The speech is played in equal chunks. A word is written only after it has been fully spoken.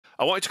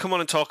I wanted to come on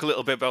and talk a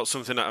little bit about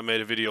something that I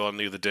made a video on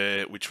the other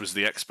day, which was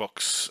the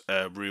Xbox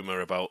rumour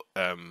about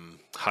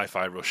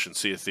Hi-Fi Rush and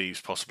Sea of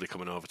Thieves possibly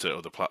coming over to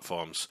other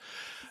platforms.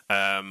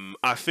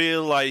 I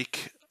feel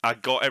like I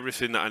got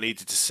everything that I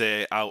needed to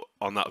say out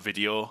on that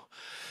video.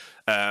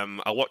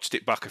 I watched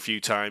it back a few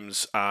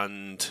times,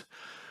 and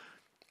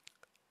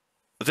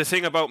the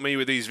thing about me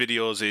with these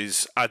videos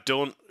is I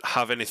don't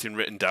have anything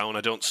written down.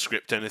 I don't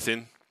script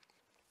anything.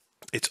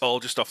 It's all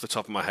just off the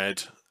top of my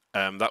head.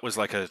 That was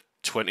like a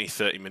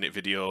 20-30 minute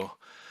video,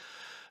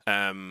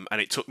 and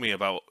it took me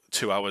about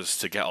 2 hours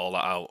to get all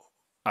that out.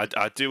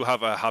 I do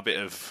have a habit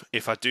of,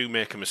 if I do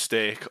make a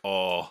mistake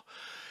or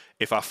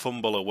if I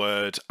fumble a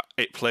word,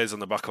 it plays on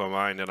the back of my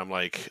mind, and I'm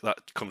like,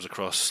 that comes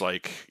across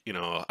like, you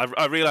know,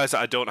 I realise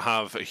that I don't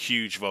have a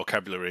huge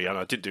vocabulary, and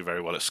I didn't do very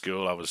well at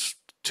school. I was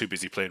too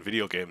busy playing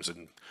video games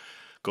and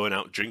going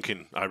out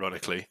drinking,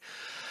 ironically.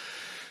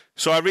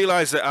 So I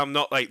realise that I'm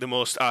not like the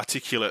most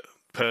articulate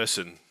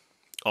person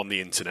on the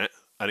internet,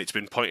 and it's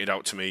been pointed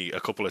out to me a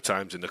couple of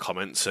times in the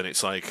comments, and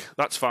it's like,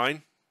 that's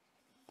fine.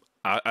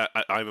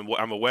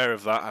 I'm aware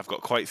of that. I've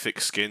got quite thick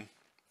skin.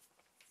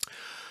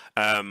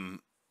 But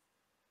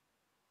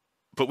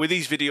with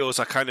these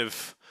videos, I kind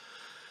of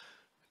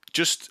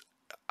just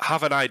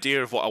have an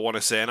idea of what I want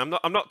to say, and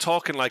I'm not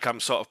talking like I'm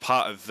sort of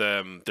part of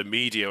the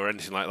media or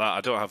anything like that.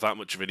 I don't have that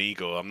much of an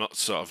ego. I'm not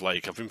sort of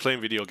like, I've been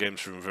playing video games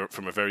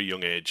from a very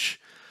young age,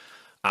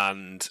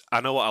 and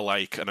I know what I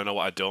like and I know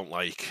what I don't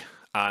like.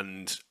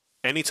 And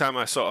anytime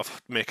I sort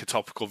of make a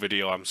topical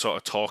video, I'm sort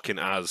of talking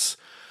as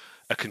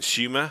a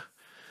consumer.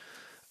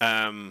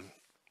 I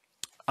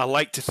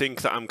like to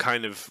think that I'm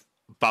kind of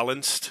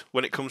balanced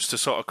when it comes to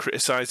sort of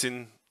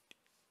criticising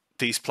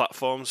these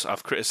platforms.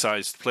 I've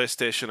criticised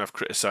PlayStation, I've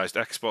criticised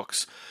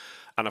Xbox,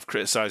 and I've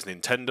criticised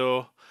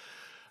Nintendo.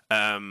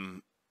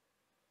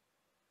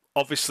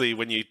 Obviously,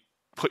 when you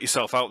put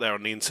yourself out there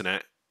on the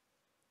internet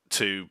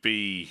to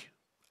be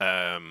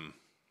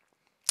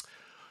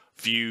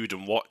viewed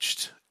and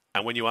watched,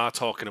 and when you are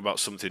talking about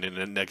something in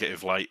a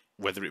negative light,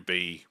 whether it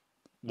be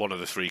one of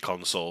the three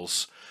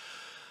consoles,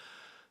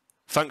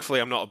 thankfully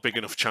I'm not a big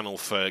enough channel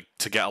to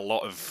get a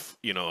lot of,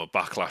 you know,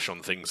 backlash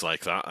on things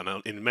like that.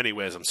 And in many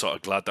ways, I'm sort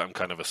of glad that I'm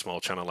kind of a small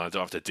channel. I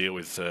don't have to deal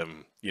with,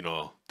 you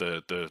know,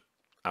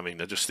 I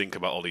mean, I just think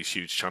about all these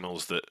huge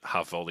channels that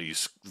have all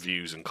these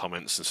views and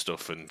comments and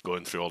stuff, and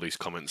going through all these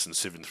comments and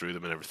sieving through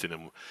them and everything,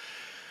 and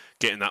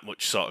getting that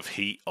much sort of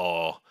heat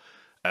or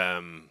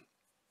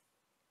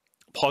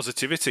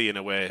positivity in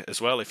a way as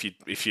well. If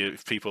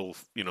people,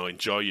 you know,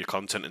 enjoy your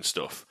content and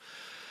stuff.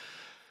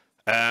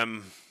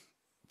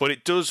 But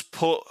it does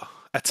put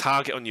a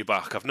target on your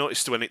back. I've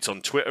noticed when it's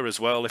on Twitter as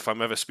well, if I'm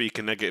ever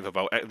speaking negative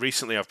about it.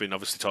 Recently, I've been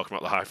obviously talking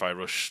about the Hi-Fi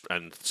Rush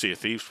and Sea of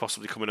Thieves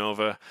possibly coming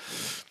over.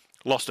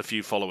 Lost a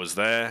few followers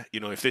there. You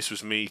know, if this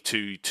was me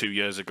two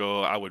years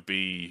ago, I would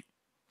be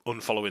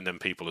unfollowing them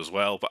people as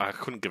well. But I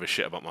couldn't give a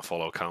shit about my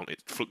follow count.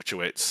 It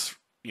fluctuates,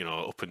 you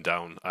know, up and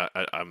down.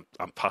 I'm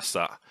past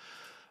that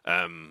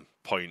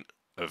point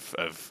of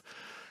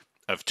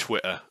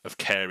Twitter, of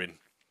caring.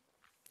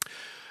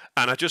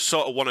 And I just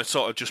sort of want to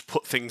sort of just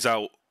put things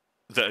out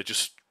that are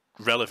just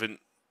relevant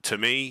to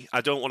me.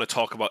 I don't want to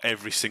talk about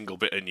every single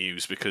bit of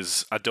news,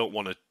 because I do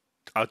want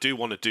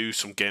to do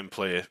some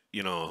gameplay,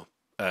 you know,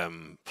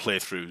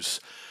 playthroughs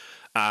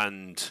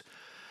and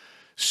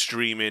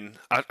streaming.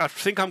 I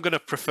think I'm going to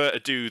prefer to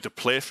do the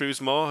playthroughs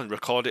more and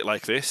record it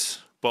like this.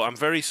 But I'm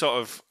very sort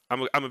of,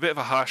 I'm a bit of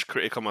a harsh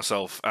critic on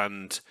myself.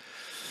 And,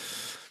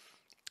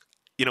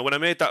 you know, when I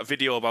made that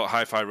video about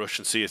Hi-Fi Rush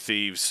and Sea of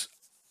Thieves,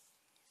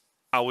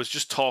 I was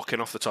just talking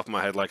off the top of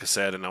my head, like I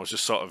said, and I was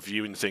just sort of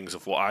viewing things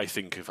of what I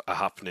think are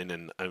happening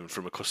and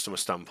from a customer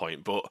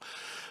standpoint. But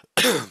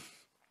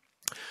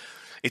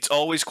it's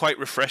always quite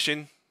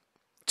refreshing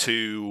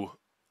to,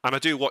 and I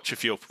do watch a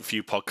few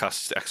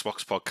podcasts,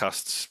 Xbox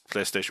podcasts,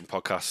 PlayStation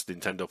podcasts,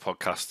 Nintendo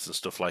podcasts and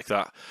stuff like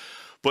that.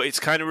 But it's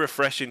kind of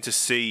refreshing to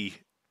see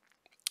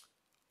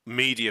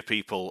media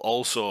people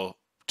also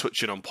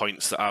touching on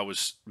points that I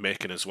was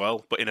making as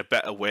well, but in a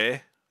better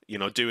way. You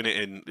know, doing it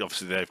in,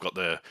 obviously they've got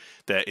their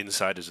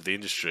insiders of the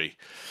industry.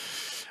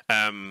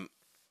 So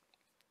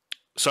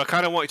I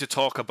kind of wanted to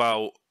talk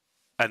about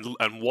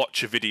and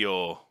watch a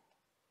video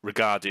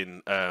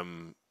regarding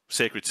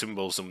Sacred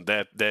Symbols and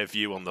their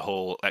view on the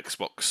whole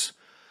Xbox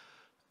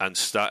and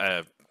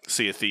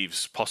Sea of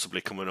Thieves possibly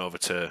coming over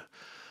to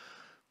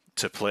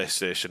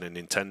PlayStation and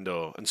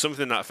Nintendo. And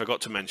something that I forgot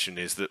to mention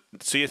is that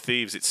Sea of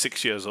Thieves, it's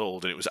 6 years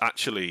old, and it was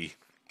actually,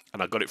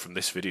 and I got it from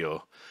this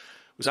video,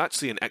 was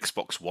actually an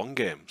Xbox One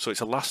game. So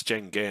it's a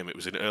last-gen game. It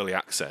was in early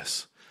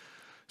access.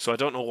 So I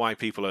don't know why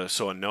people are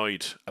so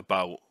annoyed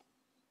about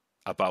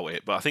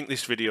it. But I think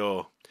this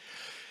video,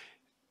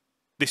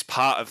 this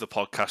part of the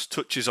podcast,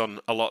 touches on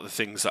a lot of the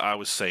things that I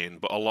was saying,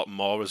 but a lot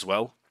more as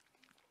well.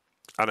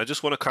 And I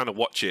just want to kind of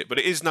watch it. But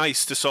it is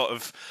nice to sort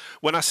of,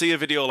 when I see a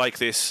video like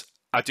this,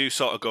 I do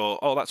sort of go,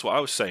 oh, that's what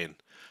I was saying.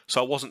 So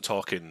I wasn't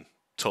talking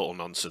total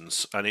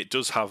nonsense. And it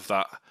does have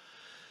that,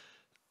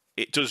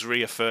 it does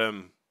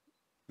reaffirm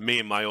me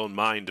in my own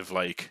mind of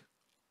like,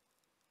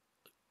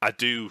 I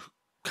do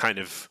kind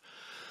of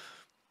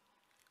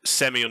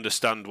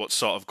semi-understand what's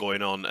sort of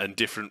going on and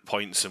different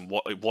points and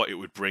what it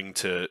would bring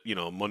to, you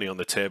know, money on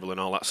the table and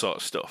all that sort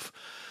of stuff.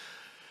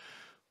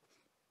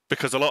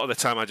 Because a lot of the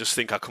time I just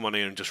think I come on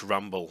here and just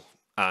ramble,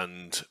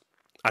 and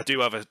I do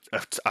have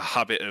a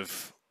habit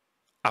of,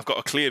 I've got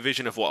a clear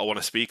vision of what I want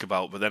to speak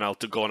about, but then I'll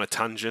go on a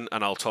tangent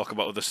and I'll talk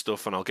about other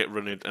stuff and I'll get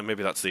running, and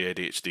maybe that's the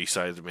ADHD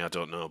side of me, I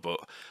don't know, but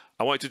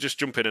I wanted to just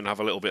jump in and have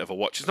a little bit of a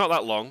watch. It's not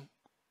that long.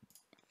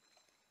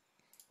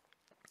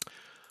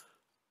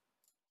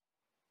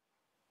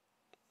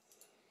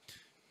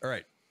 All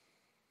right.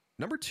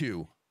 Number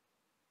 2.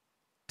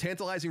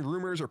 Tantalizing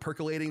rumors are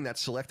percolating that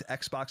select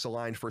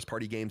Xbox-aligned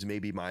first-party games may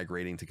be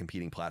migrating to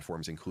competing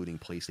platforms, including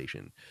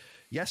PlayStation.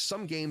 Yes,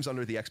 some games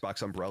under the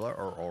Xbox umbrella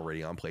are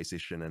already on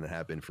PlayStation and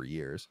have been for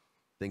years.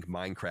 Think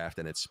Minecraft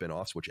and its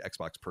spin-offs, which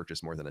Xbox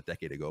purchased more than a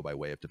decade ago by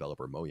way of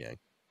developer Mojang.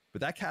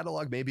 But that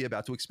catalog may be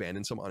about to expand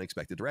in some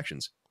unexpected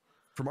directions.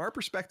 From our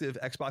perspective,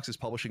 Xbox's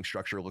publishing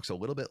structure looks a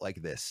little bit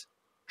like this.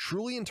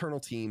 Truly internal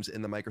teams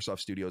in the Microsoft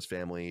Studios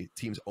family,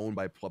 teams owned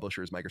by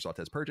publishers Microsoft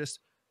has purchased,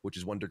 which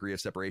is one degree of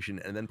separation,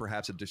 and then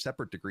perhaps a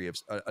different degree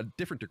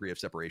of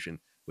separation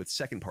with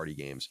second-party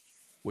games,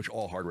 which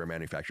all hardware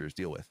manufacturers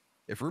deal with.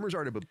 If rumors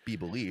are to be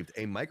believed,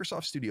 a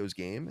Microsoft Studios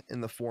game in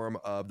the form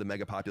of the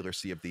mega-popular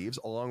Sea of Thieves,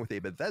 along with a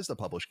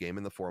Bethesda-published game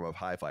in the form of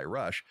Hi-Fi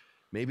Rush,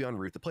 may be en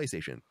route to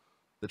PlayStation.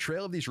 The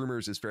trail of these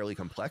rumors is fairly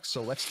complex,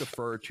 so let's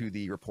defer to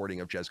the reporting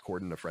of Jez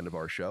Corden, a friend of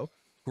our show,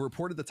 who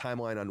reported the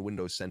timeline on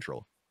Windows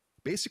Central.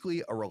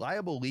 Basically, a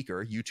reliable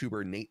leaker,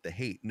 YouTuber Nate the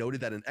Hate,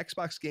 noted that an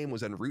Xbox game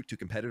was en route to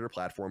competitor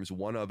platforms,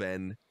 one of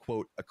an,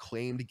 quote,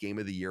 acclaimed Game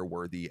of the Year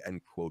worthy, end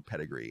quote,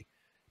 pedigree.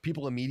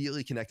 People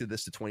immediately connected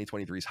this to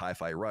 2023's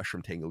Hi-Fi Rush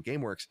from Tango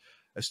Gameworks,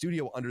 a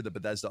studio under the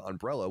Bethesda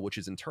umbrella, which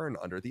is in turn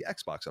under the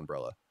Xbox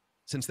umbrella.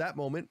 Since that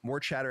moment, more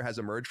chatter has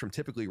emerged from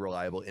typically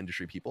reliable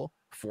industry people,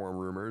 forum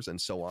rumors,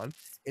 and so on,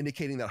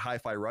 indicating that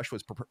Hi-Fi Rush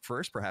was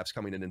first perhaps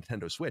coming to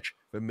Nintendo Switch,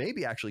 but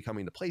maybe actually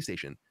coming to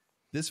PlayStation.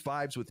 This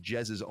vibes with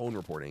Jez's own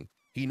reporting.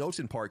 He notes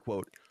in part,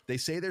 quote, "They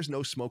say there's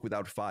no smoke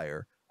without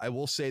fire. I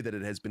will say that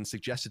it has been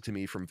suggested to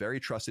me from very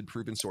trusted,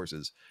 proven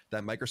sources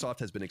that Microsoft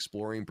has been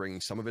exploring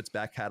bringing some of its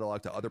back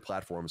catalog to other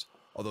platforms,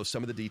 although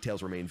some of the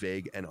details remain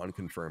vague and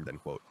unconfirmed," end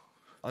quote.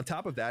 On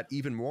top of that,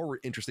 even more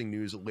interesting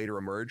news later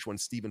emerged when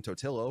Stephen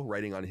Totillo,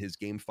 writing on his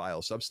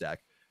GameFile Substack,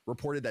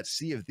 reported that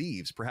Sea of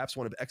Thieves, perhaps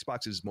one of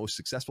Xbox's most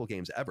successful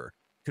games ever,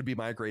 could be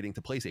migrating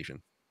to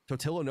PlayStation.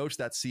 Totillo notes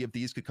that Sea of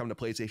Thieves could come to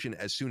PlayStation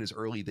as soon as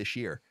early this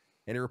year,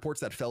 and he reports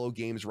that fellow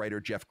games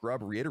writer Jeff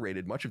Grubb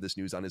reiterated much of this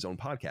news on his own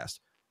podcast.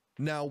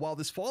 Now, while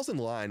this falls in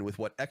line with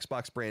what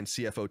Xbox brand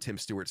CFO Tim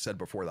Stewart said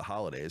before the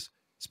holidays,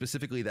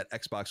 specifically that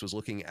Xbox was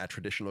looking at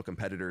traditional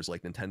competitors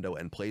like Nintendo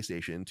and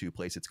PlayStation to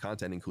place its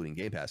content, including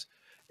Game Pass,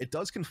 it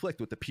does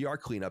conflict with the PR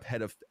cleanup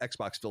head of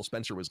Xbox Phil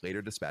Spencer was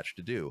later dispatched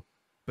to do.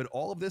 But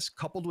all of this,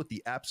 coupled with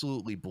the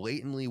absolutely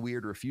blatantly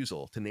weird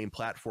refusal to name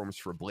platforms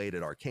for Blade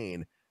at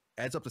Arcane,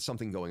 adds up to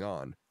something going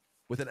on.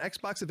 With an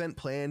Xbox event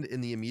planned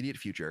in the immediate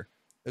future,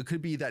 it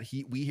could be that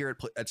we here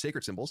at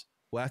Sacred Symbols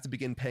will have to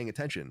begin paying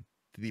attention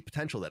to the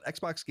potential that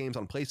Xbox games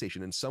on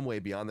PlayStation in some way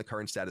beyond the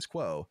current status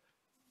quo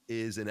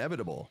is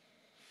inevitable.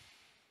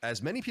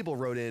 As many people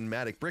wrote in,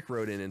 Matic Brick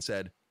wrote in and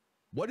said,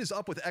 "What is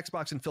up with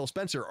Xbox and Phil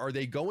Spencer? Are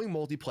they going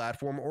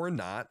multi-platform or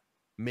not?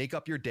 Make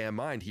up your damn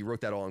mind." He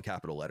wrote that all in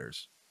capital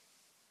letters.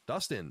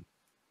 Dustin,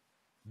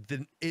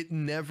 it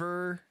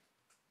never,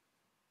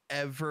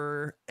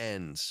 ever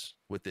ends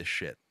with this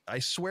shit. I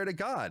swear to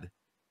God.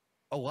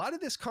 A lot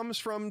of this comes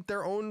from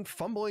their own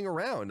fumbling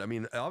around. I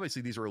mean,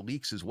 obviously these are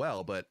leaks as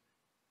well, but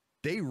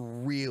they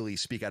really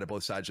speak out of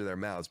both sides of their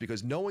mouths,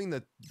 because knowing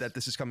that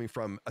this is coming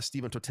from a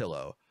Stephen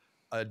Totillo,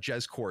 a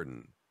Jez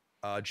Corden,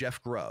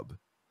 Jeff Grubb,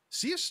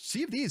 Sea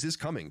of Thieves is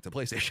coming to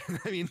PlayStation.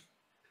 I mean,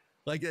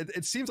 like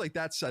it seems like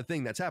that's a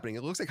thing that's happening.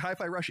 It looks like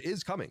Hi-Fi Rush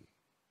is coming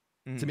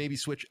to maybe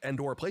Switch and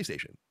or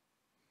PlayStation.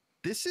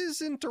 This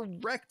is in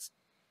direct.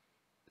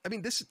 I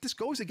mean, this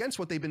goes against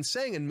what they've been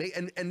saying,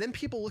 and then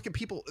people look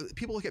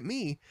at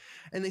me,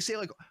 and they say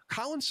like,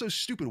 "Colin's so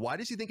stupid. Why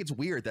does he think it's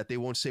weird that they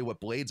won't say what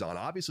Blade's on?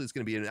 Obviously, it's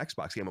going to be an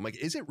Xbox game." I'm like,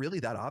 is it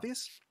really that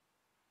obvious?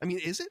 I mean,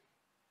 is it?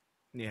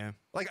 Yeah.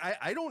 Like,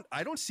 I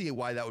don't see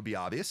why that would be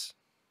obvious,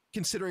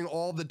 considering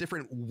all the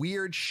different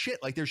weird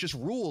shit. Like, there's just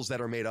rules that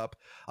are made up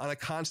on a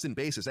constant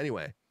basis.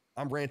 Anyway,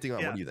 I'm ranting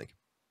on. Yeah. What do you think?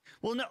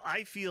 Well, no,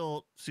 I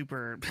feel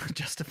super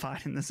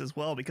justified in this as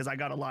well, because I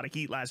got a lot of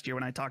heat last year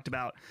when I talked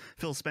about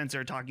Phil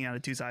Spencer talking out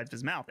of two sides of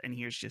his mouth. And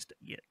here's just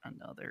yet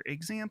another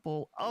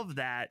example of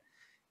that.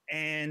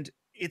 And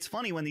it's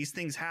funny when these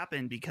things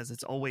happen, because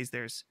it's always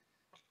there's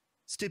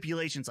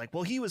stipulations like,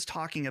 well, he was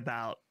talking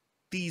about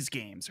these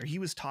games, or he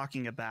was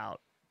talking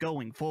about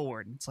going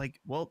forward. And it's like,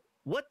 well,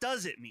 what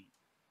does it mean?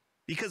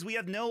 Because we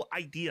have no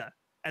idea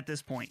at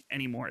this point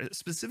anymore,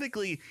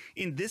 specifically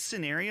in this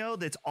scenario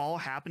that's all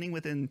happening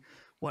within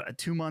a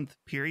 2-month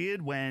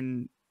period,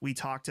 when we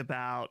talked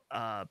about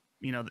the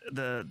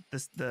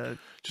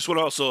just want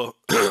to also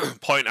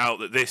point out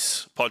that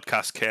this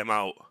podcast came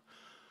out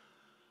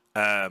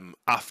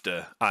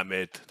after I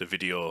made the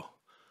video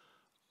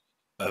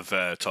of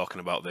talking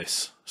about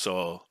this,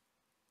 so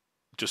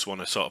just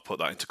want to sort of put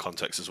that into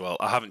context as well.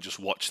 I haven't just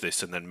watched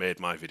this and then made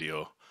my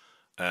video,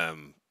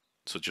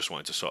 so just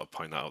wanted to sort of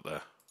point that out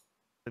there.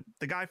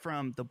 The guy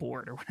from the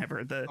board or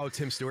whatever,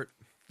 Tim Stewart.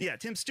 Yeah,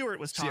 Tim Stewart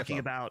was talking CFO.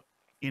 about,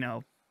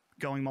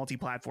 going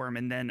multi-platform,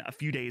 and then a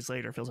few days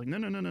later feels like no,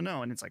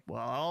 and it's like,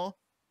 well,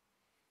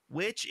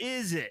 which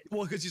is it?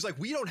 Well, because he's like,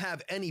 we don't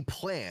have any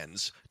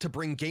plans to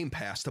bring Game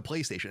Pass to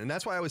PlayStation, and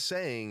that's why I was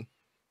saying.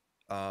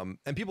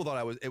 And people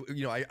thought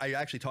I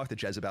actually talked to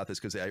Jez about this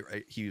because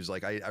he was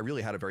like, I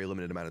really had a very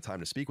limited amount of time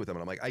to speak with him,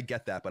 and I'm like, I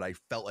get that, but I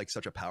felt like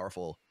such a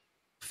powerful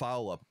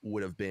follow-up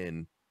would have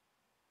been.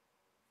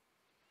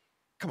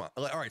 Come on,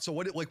 all right. So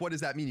what does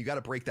that mean? You got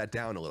to break that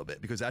down a little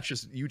bit, because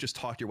you just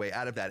talked your way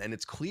out of that, and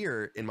it's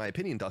clear, in my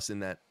opinion, Dustin,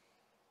 that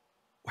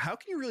how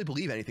can you really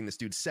believe anything this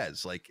dude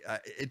says? Like,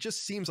 it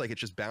just seems like it's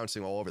just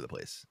bouncing all over the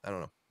place. I don't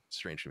know. It's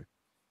strange to me.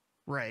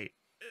 Right.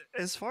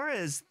 As far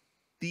as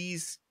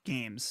these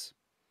games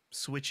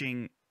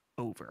switching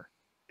over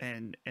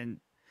and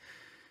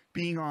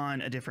being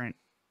on a different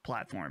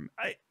platform,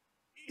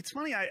 it's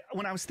funny.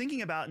 When I was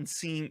thinking about and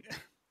seeing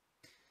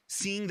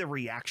the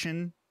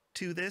reaction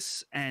to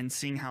this and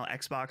seeing how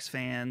Xbox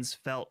fans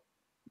felt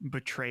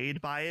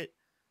betrayed by it,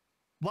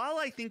 while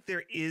I think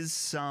there is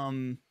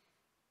some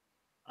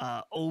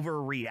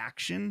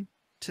overreaction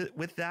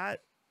with that,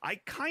 I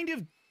kind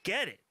of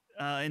get it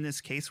in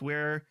this case,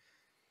 where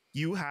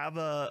you have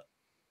a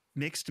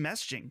mixed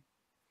messaging,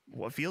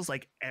 what feels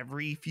like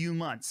every few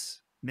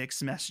months,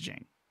 mixed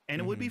messaging,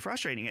 and it would be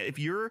frustrating if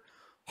you're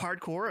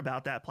hardcore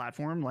about that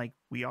platform like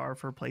we are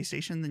for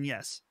PlayStation. Then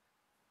yes,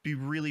 be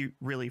really,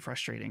 really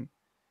frustrating.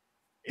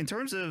 In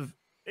terms of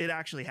it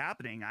actually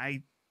happening,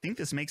 I think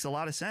this makes a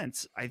lot of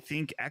sense. I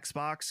think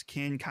Xbox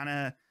can kind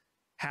of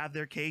have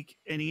their cake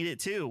and eat it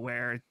too,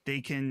 where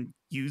they can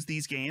use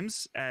these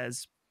games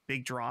as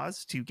big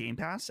draws to Game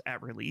Pass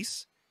at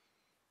release,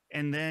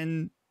 and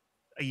then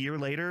a year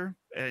later,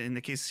 in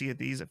the case of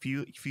these, a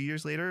few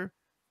years later,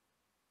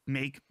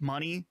 make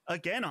money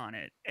again on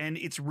it. And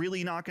it's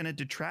really not going to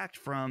detract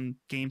from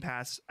Game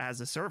Pass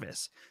as a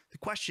service. The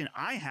question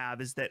I have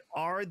is that,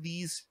 are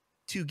these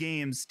two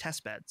games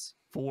test beds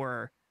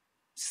for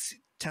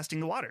testing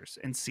the waters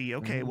and see,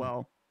 okay,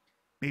 well,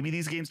 maybe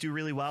these games do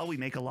really well. We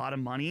make a lot of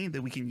money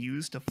that we can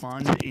use to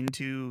fund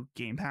into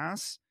Game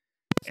Pass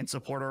and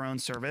support our own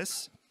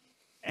service.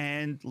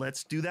 And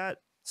let's do that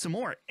some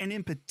more. And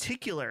in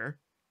particular,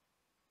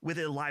 with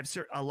a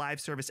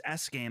live service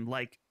S game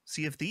like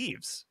Sea of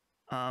Thieves.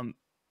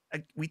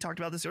 We talked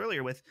about this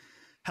earlier with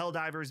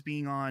Helldivers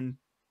being on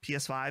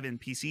PS5 and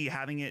PC.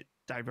 Having it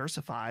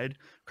diversified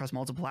across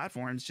multiple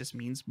platforms just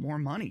means more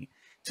money,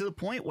 to the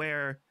point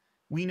where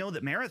we know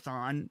that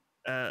Marathon,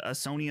 a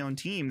Sony-owned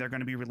team, they're going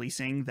to be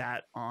releasing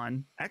that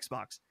on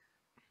Xbox.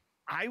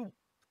 I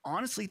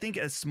honestly think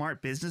a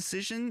smart business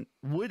decision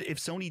would, if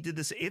Sony did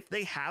this, if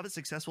they have a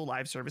successful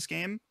live service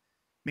game,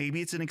 maybe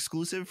it's an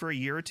exclusive for a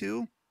year or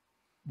two,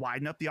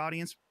 widen up the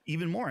audience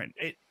even more.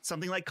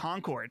 Something like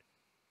Concord,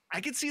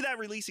 I could see that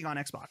releasing on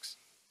Xbox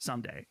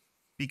someday,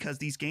 because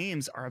these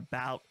games are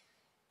about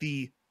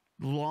the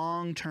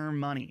long-term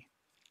money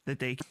that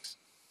they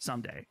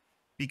someday,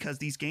 because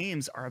these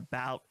games are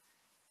about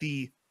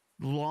the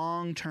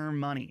long-term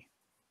money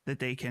that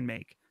they can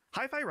make.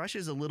 Hi-Fi Rush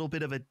is a little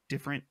bit of a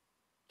different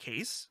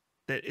case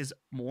that is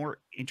more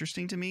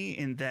interesting to me,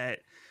 in that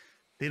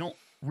they don't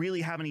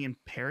really have any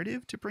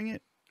imperative to bring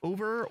it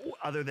over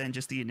other than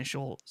just the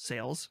initial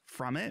sales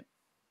from it.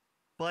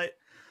 But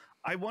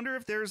I wonder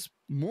if there's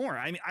more.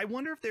 I mean, I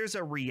wonder if there's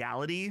a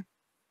reality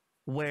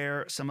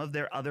where some of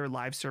their other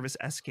live service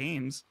S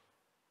games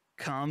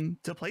come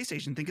to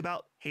PlayStation. Think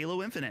about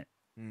Halo Infinite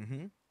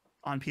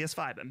on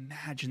PS5.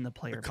 Imagine the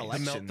player base.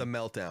 The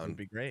meltdown would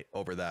be great.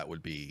 Over that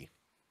would be.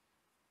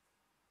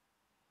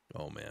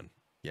 Oh man,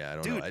 yeah, I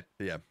don't know.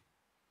 Yeah.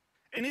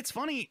 And it's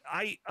funny.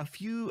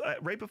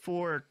 Right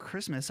before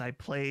Christmas, I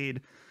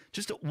played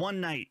just one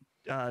night.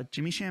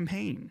 Jimmy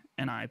Champagne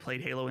and I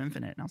played Halo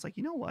Infinite, and I was like,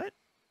 you know what?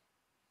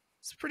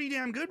 It's pretty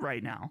damn good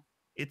right now.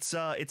 It's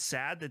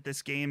sad that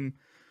this game,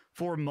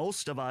 for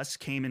most of us,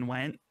 came and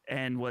went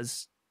and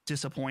was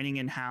disappointing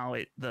in how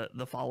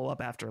the follow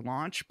up after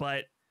launch,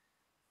 but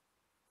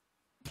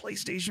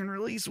PlayStation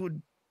release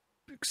would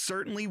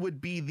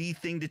be the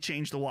thing to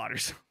change the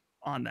waters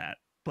on that.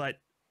 But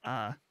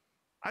I've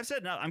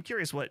said no. I'm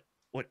curious what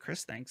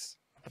Chris thinks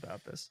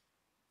about this.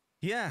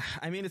 Yeah,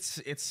 I mean,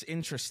 it's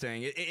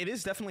interesting. It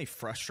is definitely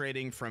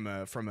frustrating from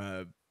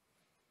a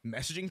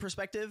messaging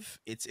perspective.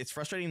 It's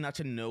frustrating not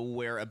to know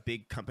where a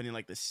big company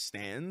like this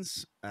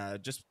stands.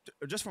 Just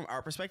from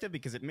our perspective,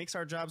 because it makes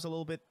our jobs a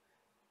little bit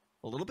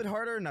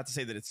harder. Not to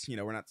say that it's,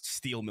 we're not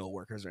steel mill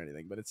workers or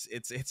anything, but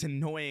it's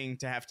annoying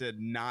to have to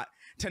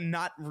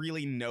not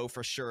really know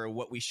for sure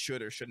what we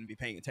should or shouldn't be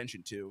paying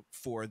attention to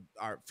for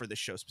this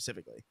show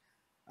specifically.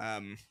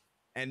 And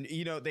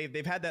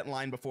they've had that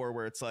line before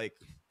where it's like,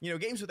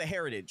 games with a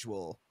heritage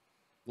will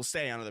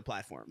stay on other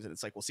platforms, and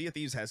it's like, well, Sea of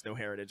Thieves has no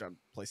heritage on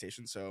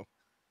PlayStation, so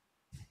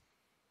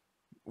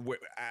what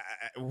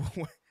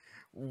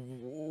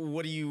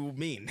do you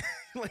mean?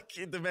 Like,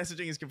 the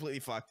messaging is completely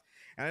fucked.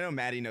 And I know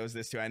Maddie knows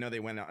this too. I know they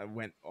went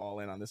all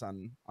in on this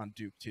on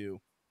Duke too,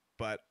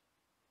 but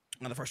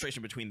on the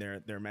frustration between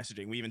their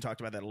messaging, we even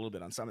talked about that a little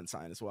bit on Summon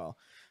Sign as well.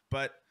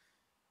 But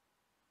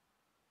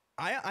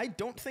I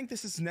don't think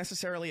this is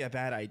necessarily a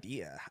bad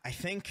idea. I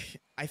think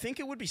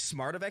it would be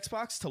smart of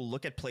Xbox to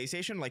look at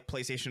PlayStation like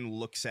PlayStation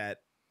looks at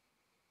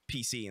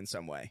PC in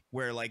some way,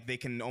 where like they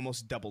can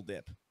almost double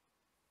dip,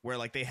 where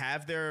like they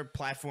have their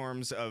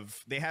platforms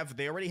of they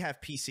already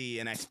have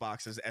PC and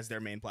Xbox as their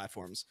main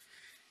platforms,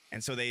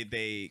 and so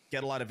they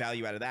get a lot of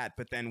value out of that.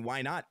 But then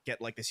why not get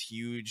like this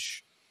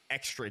huge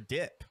extra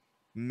dip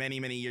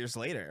many years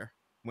later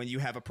when you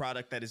have a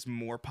product that is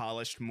more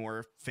polished,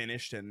 more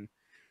finished, and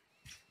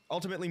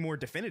ultimately more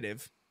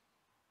definitive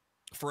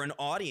for an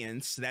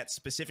audience that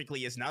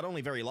specifically is not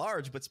only very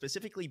large, but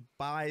specifically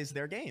buys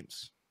their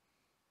games.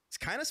 It's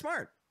kind of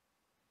smart.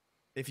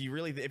 If you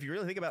really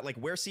think about like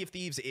where Sea of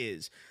Thieves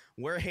is,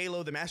 where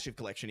Halo the Master Chief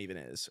Collection even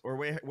is, or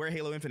where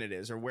Halo Infinite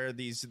is, or where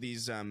these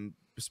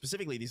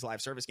specifically these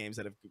live service games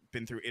that have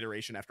been through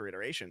iteration after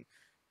iteration,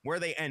 where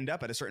they end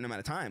up at a certain amount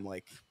of time,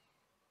 like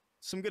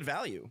some good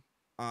value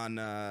on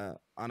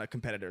a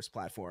competitor's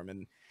platform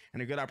and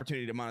a good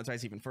opportunity to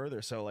monetize even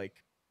further. So like,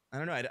 I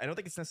don't know. I don't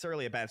think it's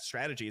necessarily a bad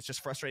strategy. It's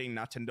just frustrating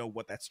not to know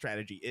what that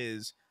strategy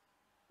is,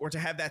 or to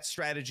have that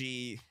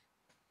strategy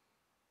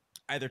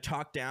either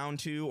talked down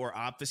to or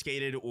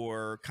obfuscated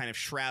or kind of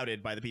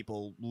shrouded by the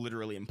people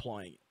literally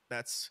employing it.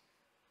 That's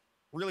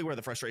really where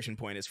the frustration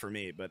point is for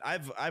me. But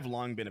I've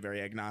long been a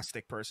very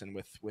agnostic person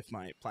with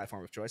my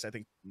platform of choice. I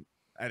think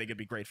it'd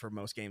be great for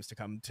most games to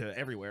come to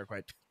everywhere.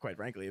 Quite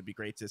frankly, it'd be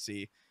great to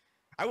see.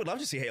 I would love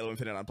to see Halo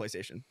Infinite on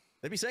PlayStation.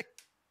 That'd be sick.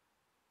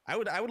 I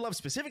would love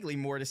specifically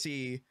more to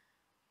see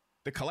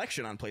the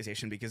collection on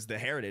PlayStation, because the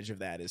heritage of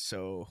that is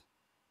so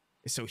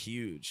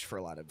huge for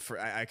a lot of.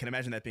 I can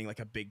imagine that being like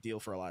a big deal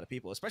for a lot of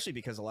people, especially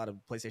because a lot of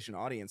PlayStation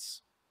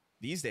audience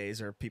these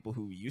days are people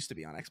who used to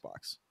be on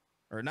Xbox,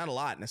 or not a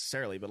lot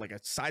necessarily, but like a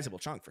sizable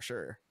chunk for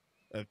sure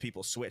of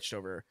people switched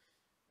over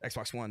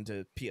Xbox One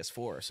to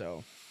PS4.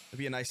 So it'd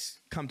be a nice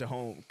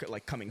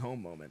coming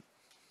home moment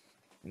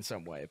in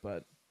some way.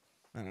 But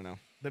I don't know.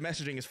 The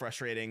messaging is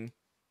frustrating,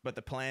 but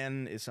the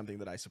plan is something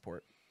that I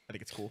support. I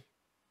think it's cool.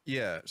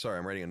 Yeah, sorry,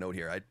 I'm writing a note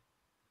here.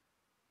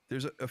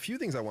 There's a few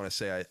things I want to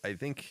say. I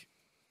think,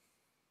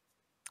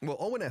 well,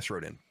 Owen S.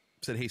 wrote in,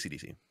 said, "Hey,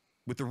 CDC,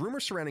 with the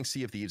rumors surrounding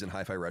Sea of Thieves and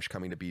Hi-Fi Rush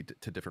coming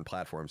to different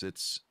platforms,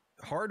 it's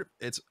hard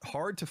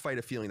to fight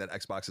a feeling that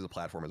Xbox as a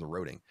platform is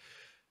eroding.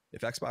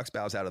 If Xbox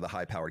bows out of the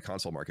high-powered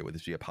console market, would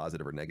this be a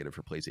positive or negative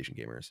for PlayStation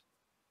gamers?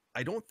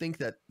 I don't think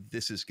that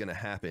this is going to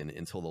happen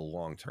until the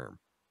long term.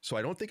 So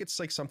I don't think it's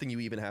like something you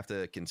even have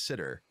to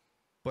consider,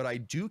 but I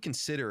do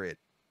consider it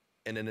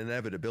an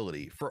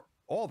inevitability for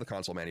all the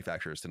console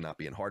manufacturers to not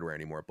be in hardware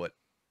anymore, but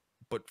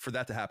for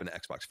that to happen to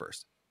Xbox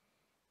first.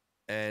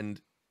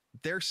 And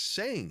they're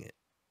saying it.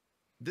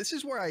 This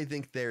is where I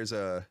think there's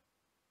a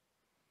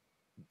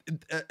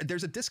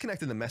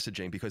disconnect in the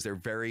messaging, because they're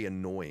very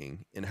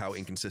annoying in how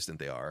inconsistent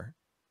they are.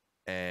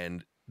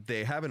 And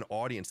they have an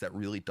audience that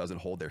really doesn't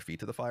hold their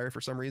feet to the fire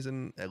for some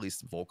reason, at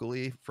least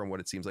vocally, from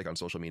what it seems like on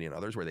social media and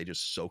others, where they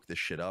just soak this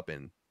shit up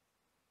and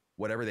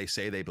whatever they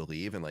say they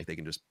believe, and like they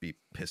can just be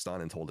pissed on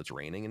and told it's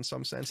raining in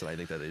some sense. And I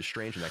think that is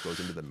strange, and that goes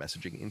into the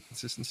messaging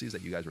inconsistencies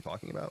that you guys were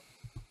talking about.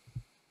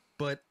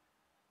 But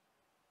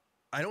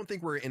I don't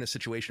think we're in a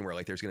situation where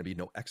like there's going to be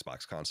no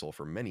Xbox console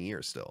for many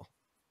years still.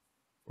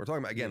 We're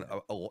talking about, again,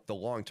 the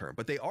long term,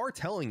 but they are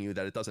telling you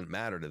that it doesn't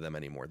matter to them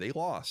anymore. They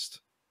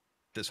lost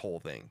this whole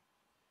thing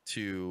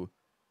to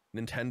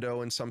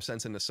Nintendo in some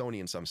sense and to Sony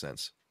in some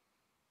sense.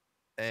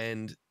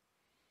 And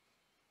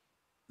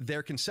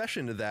their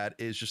concession to that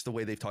is just the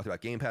way they've talked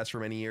about Game Pass for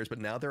many years, but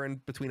now they're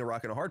in between a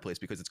rock and a hard place,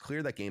 because it's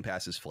clear that Game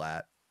Pass is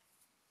flat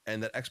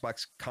and that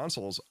Xbox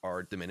consoles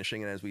are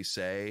diminishing. And as we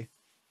say,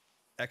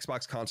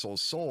 Xbox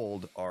consoles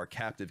sold are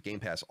captive Game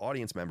Pass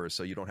audience members,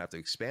 so you don't have to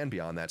expand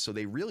beyond that. So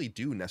they really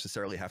do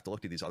necessarily have to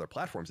look to these other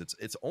platforms.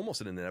 It's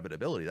almost an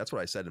inevitability. That's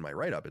what I said in my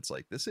write-up. It's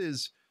like, this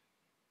is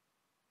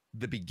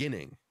the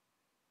beginning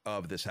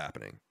of this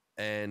happening.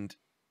 And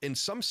in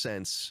some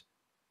sense,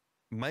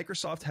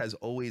 Microsoft has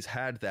always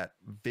had that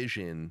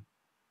vision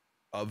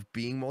of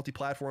being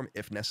multi-platform,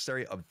 if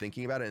necessary, of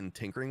thinking about it and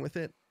tinkering with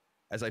it.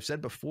 As I've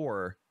said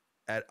before,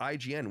 at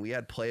IGN, we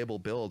had playable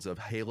builds of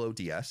Halo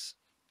DS,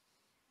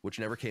 which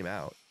never came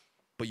out,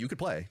 but you could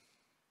play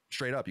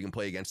straight up. You can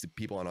play against the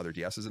people on other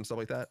DSs and stuff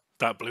like that.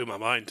 That blew my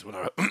mind when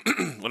I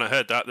when I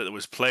heard that there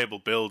was playable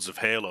builds of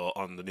Halo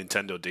on the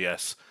Nintendo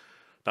DS.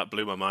 That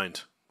blew my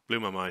mind. Blew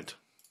my mind.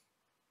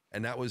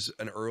 And that was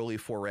an early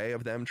foray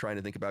of them trying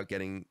to think about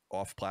getting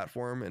off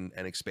platform and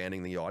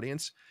expanding the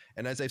audience.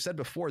 And as I've said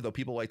before, though,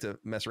 people like to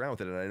mess around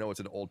with it, and I know it's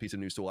an old piece of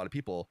news to a lot of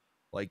people,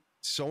 like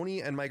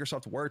Sony and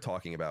Microsoft were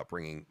talking about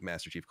bringing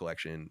Master Chief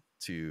Collection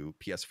to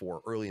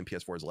PS4 early in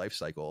PS4's life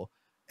cycle.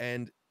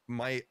 And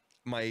my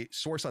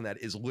source on that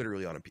is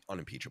literally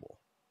unimpeachable.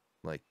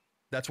 Like,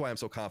 that's why I'm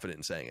so confident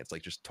in saying it. It's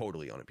like just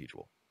totally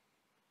unimpeachable.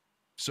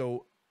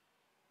 So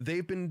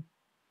they've been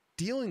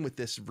dealing with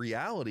this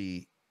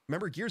reality.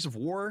 Remember Gears of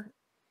War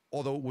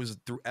although it was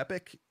through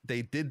Epic,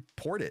 they did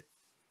port it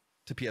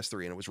to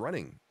PS3 and it was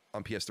running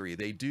on PS3.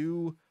 They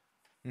do.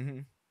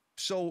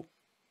 So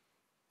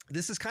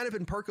this has kind of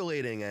been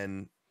percolating,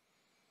 and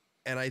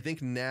I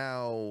think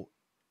now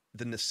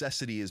the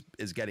necessity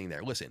is getting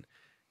there. Listen,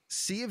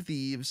 Sea of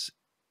Thieves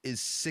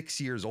is 6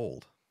 years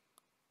old.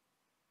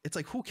 It's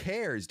like, who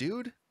cares,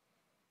 dude?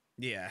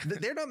 Yeah.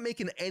 They're not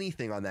making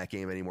anything on that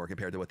game anymore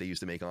compared to what they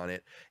used to make on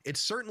it.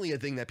 It's certainly a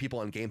thing that people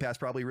on Game Pass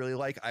probably really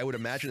like. I would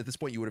imagine at this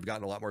point you would have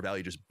gotten a lot more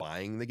value just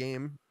buying the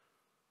game,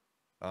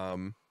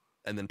 and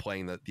then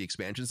playing the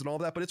expansions and all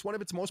of that. But it's one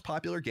of its most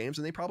popular games,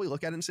 and they probably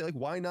look at it and say, like,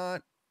 why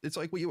not? It's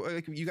like what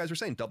you guys were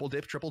saying, double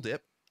dip, triple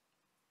dip.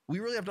 We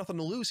really have nothing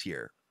to lose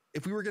here.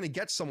 If we were going to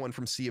get someone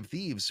from Sea of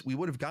Thieves, we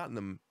would have gotten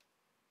them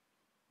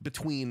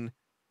between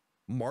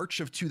March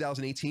of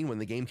 2018 when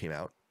the game came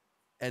out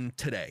and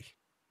today,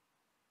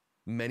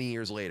 many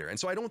years later. And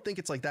so I don't think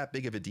it's like that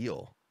big of a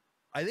deal.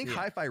 I think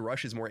Hi-Fi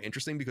Rush is more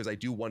interesting because I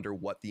do wonder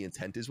what the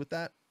intent is with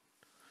that.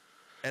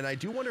 And I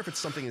do wonder if it's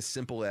something as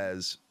simple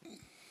as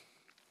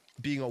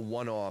being a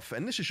one-off.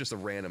 And this is just a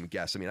random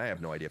guess. I mean, I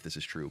have no idea if this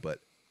is true, but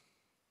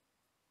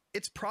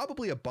it's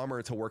probably a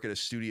bummer to work at a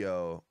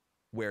studio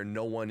where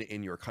no one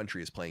in your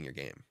country is playing your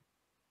game.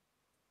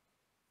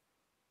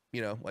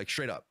 You know, like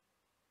straight up.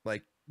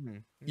 Like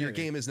your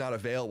game is not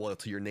available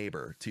to your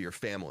neighbor, to your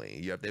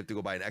family. They have to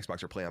go buy an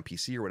Xbox or play on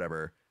PC or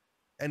whatever.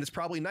 And it's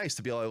probably nice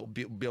to be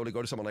able to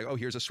go to someone like, oh,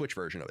 here's a Switch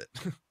version of it.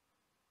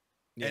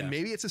 And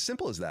maybe it's as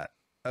simple as that,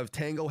 of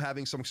Tango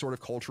having some sort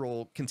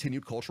of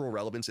continued cultural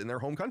relevance in their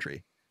home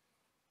country.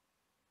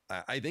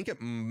 I think it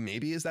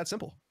maybe is that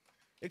simple.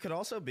 It could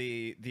also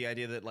be the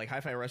idea that like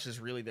Hi-Fi Rush is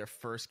really their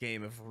first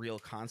game of real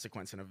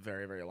consequence in a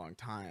very, very long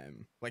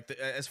time. Like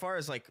as far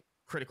as like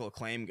critical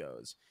acclaim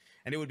goes,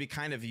 and it would be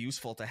kind of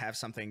useful to have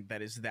something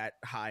that is that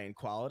high in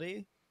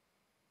quality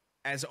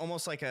as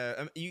almost like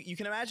you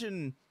can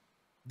imagine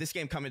this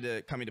game coming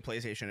to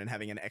PlayStation and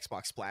having an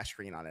Xbox splash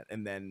screen on it.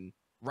 And then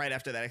right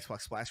after that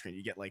Xbox splash screen,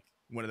 you get like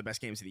one of the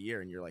best games of the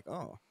year. And you're like,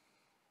 oh,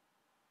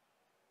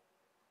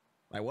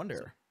 I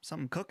wonder.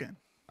 Something cooking.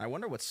 I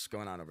wonder what's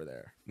going on over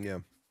there. Yeah.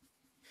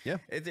 Yeah.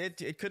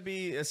 It could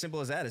be as simple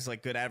as that. It's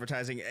like good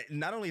advertising.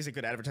 Not only is it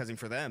good advertising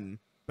for them,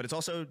 but it's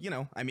also, you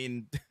know, I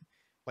mean,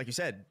 like you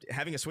said,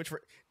 having a Switch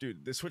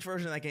the Switch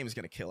version of that game is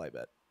going to kill, I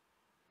bet.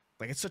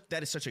 Like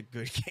that is such a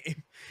good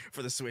game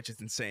for the Switch. It's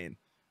insane.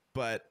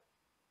 But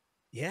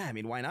yeah, I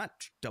mean, why not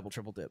double,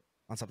 triple dip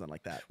on something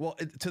like that? Well,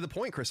 to the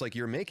point, Chris, like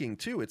you're making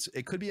too,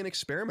 it could be an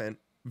experiment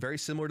very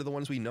similar to the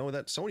ones we know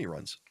that Sony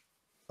runs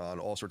on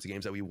all sorts of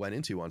games that we went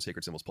into on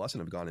Sacred Symbols Plus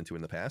and have gone into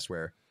in the past,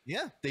 where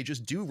they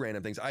just do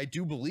random things. I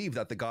do believe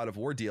that the God of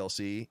War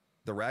DLC,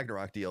 the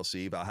Ragnarok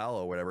DLC,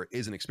 Valhalla or whatever,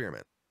 is an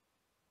experiment.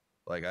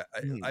 Like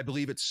I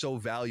believe it's so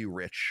value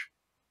rich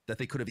that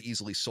they could have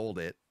easily sold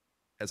it,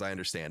 as I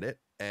understand it,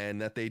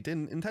 and that they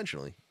didn't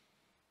intentionally,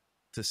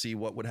 to see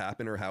what would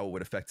happen or how it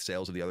would affect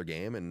sales of the other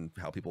game and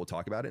how people would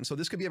talk about it. And so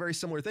this could be a very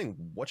similar thing.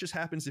 What just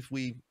happens if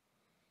we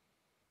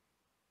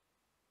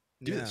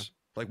do this?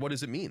 Like, what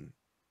does it mean?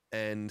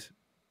 And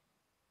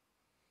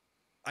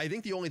I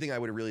think the only thing I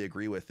would really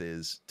agree with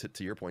is,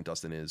 to your point,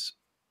 Dustin, is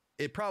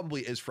it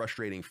probably is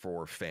frustrating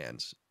for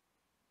fans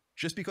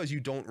just because you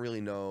don't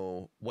really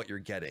know what you're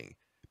getting,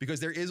 because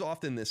there is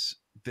often this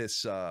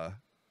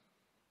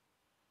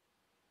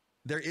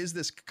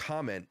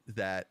comment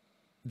that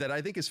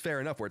I think is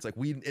fair enough, where it's like,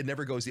 it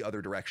never goes the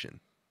other direction.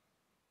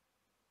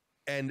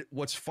 And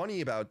what's funny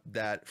about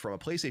that from a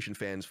PlayStation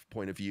fan's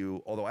point of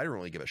view, although I don't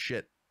really give a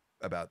shit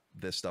about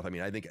this stuff. I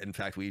mean, I think, in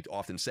fact, we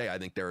often say, I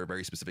think there are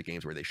very specific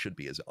games where they should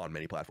be as on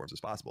many platforms as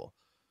possible.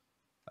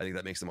 I think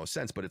that makes the most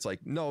sense, but it's like,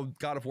 no,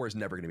 God of War is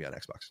never going to be on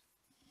Xbox.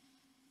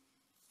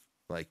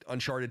 Like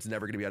Uncharted's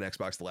never going to be on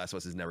Xbox. The Last of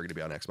Us is never going to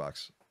be on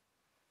Xbox.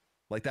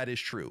 Like that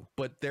is true,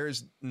 but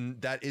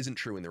that isn't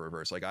true in the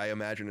reverse. Like I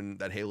imagine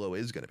that Halo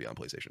is going to be on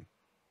PlayStation,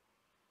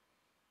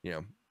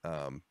 you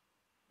know?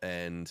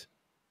 And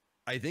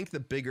I think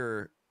the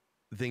bigger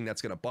thing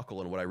that's going to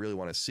buckle, and what I really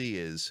want to see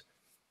is,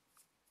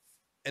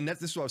 and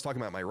this is what I was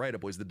talking about in my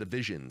write-up, was the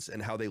divisions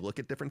and how they look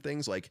at different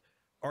things. Like,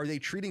 are they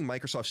treating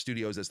Microsoft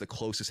Studios as the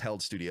closest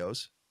held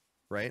studios,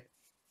 right?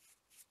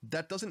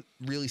 That doesn't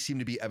really seem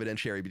to be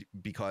evidentiary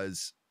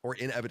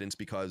in evidence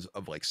because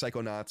of like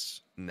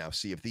Psychonauts, now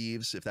Sea of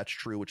Thieves, if that's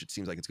true, which it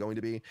seems like it's going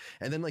to be.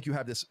 And then like you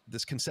have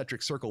this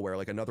concentric circle where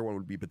like another one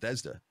would be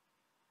Bethesda.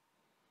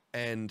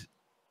 And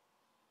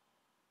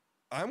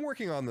I've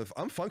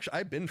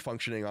been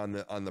functioning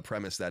on the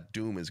premise that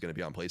Doom is going to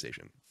be on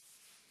PlayStation.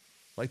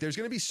 Like there's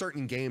going to be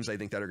certain games I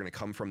think that are going to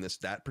come from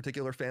that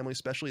particular family,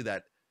 especially,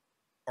 that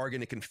are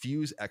going to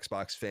confuse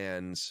Xbox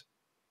fans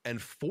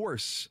and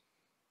force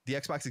the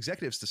Xbox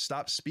executives to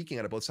stop speaking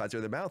out of both sides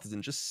of their mouths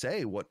and just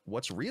say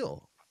what's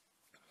real.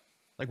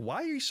 Like, why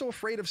are you so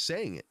afraid of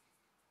saying it?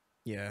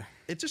 Yeah.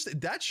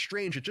 That's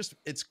strange.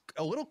 It's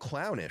a little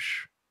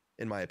clownish,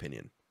 in my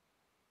opinion.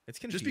 It's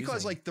confusing. Just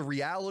because like the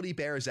reality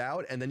bears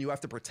out, and then you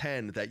have to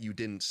pretend that you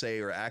didn't say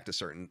or act a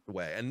certain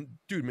way. And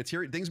dude,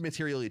 things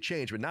materially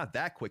change, but not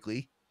that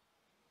quickly.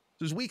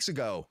 It was weeks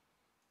ago.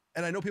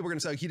 And I know people are going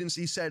to say,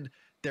 he said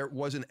there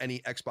wasn't any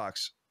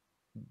Xbox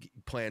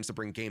plans to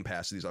bring Game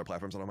Pass to these other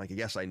platforms. And I'm like,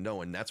 yes, I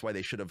know. And that's why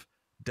they should have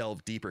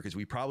delved deeper, because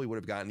we probably would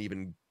have gotten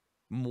even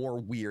more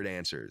weird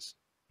answers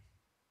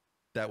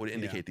that would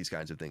indicate these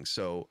kinds of things.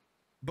 So,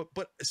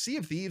 but Sea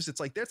of Thieves, it's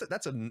like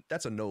that's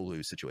a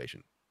no-lose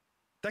situation.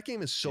 That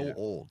game is so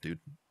old, dude.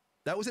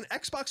 That was an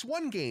Xbox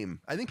One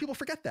game. I think people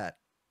forget that.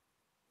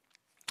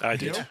 I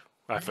did.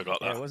 I forgot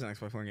that. Yeah, it was an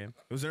Xbox One game.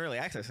 It was an early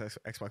access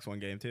Xbox One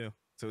game too,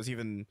 so it was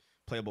even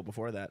playable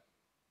before that.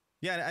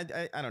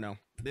 Yeah, I don't know.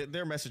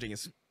 Their messaging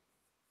is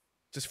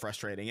just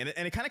frustrating, and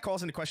it kind of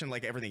calls into question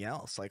like everything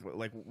else. Like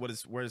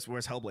where's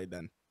Hellblade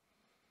then?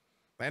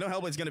 I know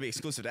Hellblade's going to be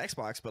exclusive to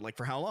Xbox, but like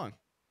for how long?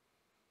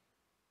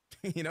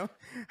 You know,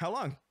 how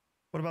long?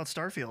 What about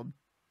Starfield?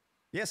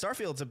 Yeah,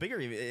 Starfield's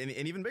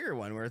an even bigger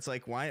one, where it's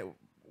like, why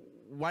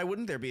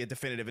wouldn't there be a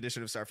definitive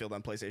edition of Starfield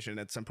on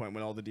PlayStation at some point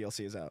when all the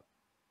DLC is out?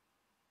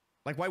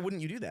 Like, why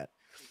wouldn't you do that?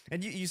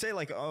 And you say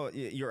like, oh,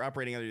 you're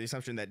operating under the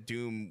assumption that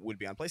Doom would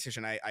be on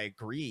PlayStation. I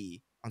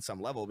agree on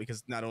some level,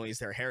 because not only is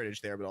there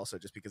heritage there, but also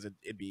just because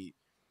it'd be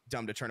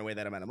dumb to turn away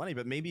that amount of money.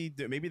 But maybe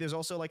there's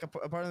also like a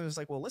part of it is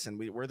like, well, listen,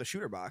 we're the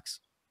shooter box.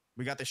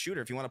 We got the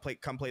shooter. If you want to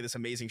come play this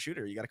amazing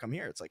shooter, you got to come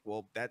here. It's like,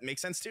 well, that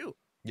makes sense too.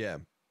 Yeah.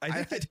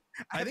 I think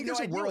there's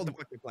a world.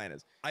 What the plan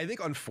is. I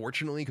think,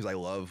 unfortunately, because I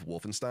love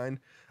Wolfenstein,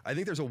 I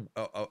think there's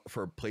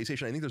for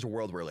PlayStation, I think there's a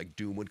world where like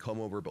Doom would come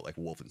over, but like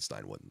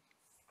Wolfenstein wouldn't.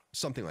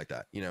 Something like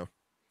that, you know?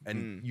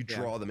 And you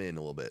draw them in a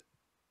little bit,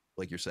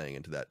 like you're saying,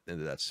 into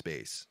that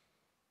space.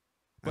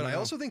 But I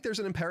also think there's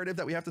an imperative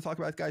that we have to talk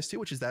about, guys, too,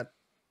 which is that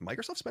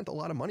Microsoft spent a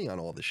lot of money on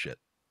all this shit.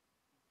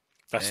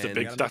 That's the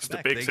big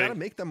They thing. got to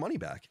make them money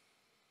back.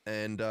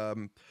 And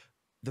the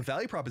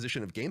value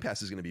proposition of Game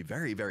Pass is going to be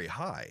very, very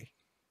high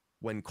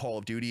when Call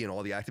of Duty and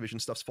all the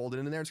Activision stuff's folded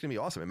in there. It's going to be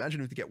awesome.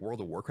 Imagine if we get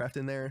World of Warcraft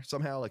in there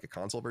somehow, like a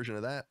console version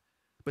of that.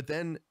 But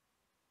then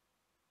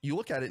you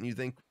look at it and you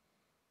think,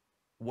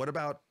 what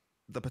about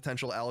the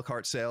potential a la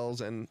carte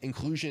sales and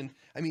inclusion?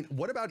 I mean,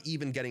 what about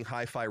even getting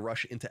Hi-Fi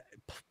Rush into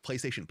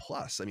PlayStation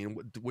Plus? I mean,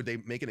 would they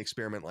make an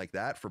experiment like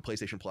that for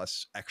PlayStation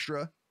Plus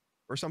Extra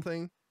or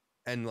something,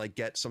 and like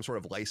get some sort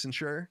of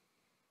licensure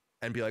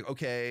and be like,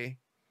 okay,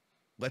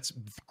 let's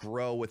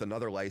grow with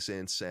another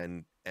license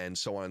and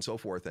so on and so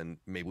forth, and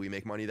maybe we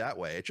make money that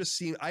way. It just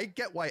seems, I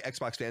get why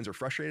Xbox fans are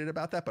frustrated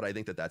about that, but I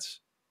think that's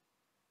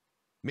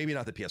maybe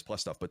not the PS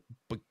Plus stuff, but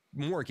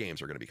more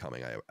games are going to be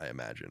coming, I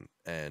imagine.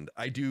 And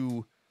I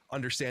do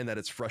understand that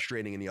it's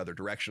frustrating in the other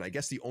direction. I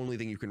guess the only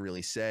thing you can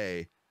really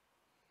say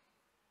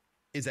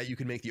is that you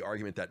can make the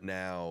argument that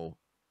now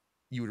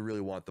you would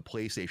really want the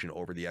PlayStation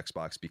over the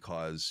Xbox,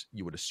 because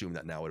you would assume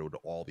that now it would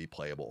all be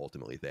playable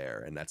ultimately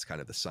there. And that's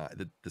kind of the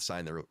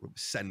sign they're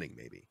sending,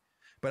 maybe.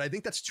 But I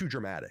think that's too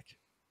dramatic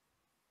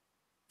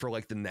for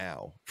like the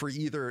now, for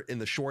either in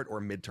the short or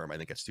midterm. I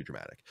think that's too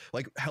dramatic.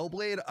 Like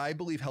Hellblade, I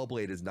believe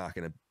Hellblade is not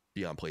going to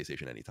be on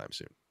PlayStation anytime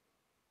soon.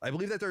 I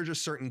believe that there are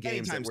just certain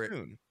games anytime that were,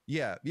 soon.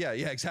 Yeah,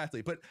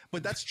 exactly. But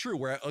that's true.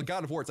 Where a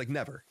God of War, it's like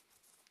never,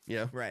 you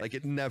know, right? Like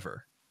it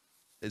never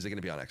is it going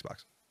to be on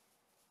Xbox.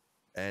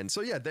 And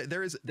so, yeah,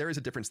 there is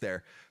a difference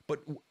there. But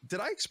did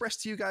I express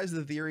to you guys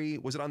the theory?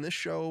 Was it on this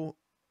show,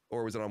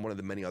 or was it on one of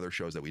the many other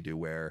shows that we do,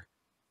 where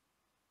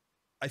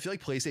I feel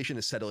like PlayStation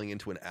is settling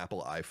into an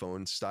Apple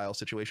iPhone style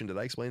situation? Did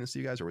I explain this to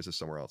you guys, or was this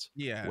somewhere else?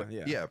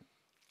 Yeah.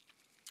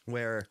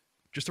 Where,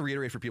 just to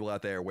reiterate for people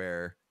out there,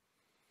 where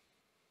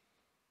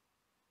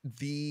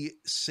the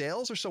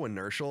sales are so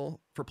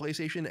inertial for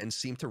PlayStation and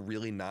seem to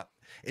really not,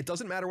 it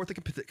doesn't matter what the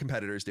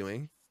competitor is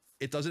doing.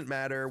 It doesn't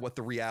matter what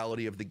the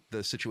reality of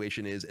the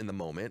situation is in the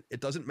moment.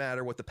 It doesn't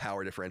matter what the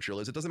power differential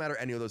is. It doesn't matter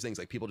any of those things.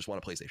 Like, people just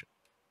want a PlayStation.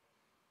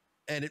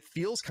 And it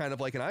feels kind of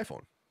like an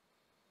iPhone,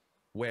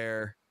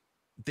 where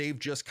they've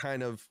just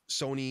kind of,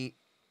 Sony,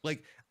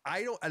 like,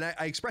 I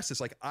express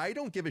this, like, I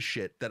don't give a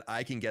shit that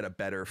I can get a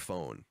better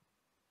phone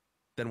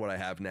than what I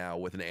have now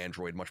with an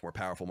Android, much more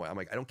powerful. I'm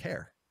like, I don't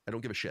care. I don't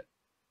give a shit.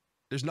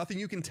 There's nothing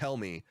you can tell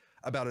me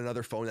about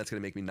another phone that's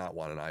going to make me not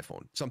want an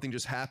iPhone. Something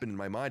just happened in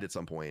my mind at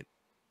some point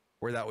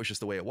where that was just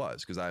the way it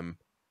was, because I'm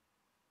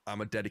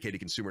a dedicated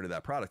consumer to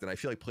that product. And I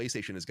feel like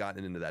PlayStation has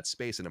gotten into that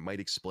space, and it might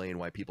explain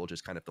why people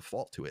just kind of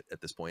default to it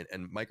at this point.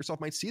 And Microsoft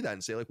might see that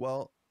and say, like,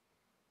 well,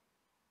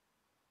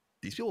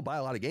 these people buy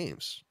a lot of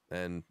games.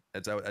 And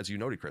as you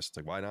noted, Chris, it's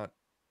like, why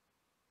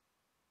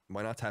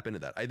not tap into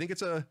that? I think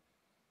it's a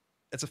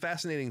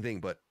fascinating thing.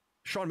 But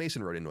Sean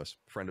Mason wrote into us,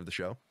 friend of the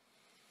show,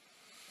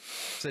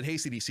 said, "Hey,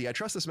 CDC, I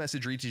trust this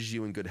message reaches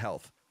you in good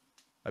health.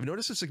 I've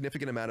noticed a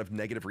significant amount of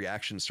negative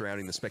reactions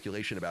surrounding the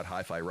speculation about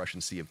Hi-Fi Rush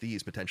and Sea of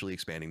Thieves potentially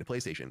expanding to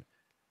PlayStation.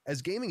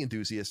 As gaming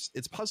enthusiasts,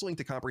 it's puzzling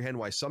to comprehend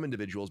why some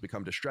individuals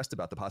become distressed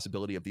about the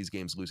possibility of these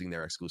games losing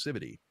their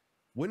exclusivity.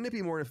 Wouldn't it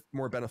be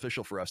more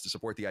beneficial for us to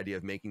support the idea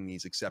of making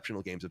these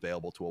exceptional games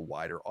available to a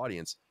wider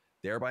audience,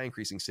 thereby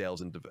increasing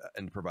sales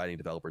and providing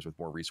developers with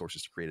more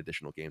resources to create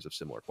additional games of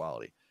similar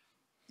quality?"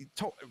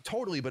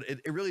 Totally, but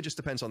it really just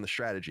depends on the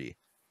strategy.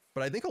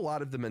 But I think a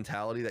lot of the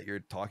mentality that you're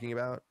talking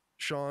about,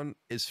 Sean,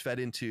 is fed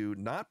into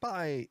not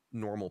by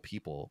normal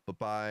people, but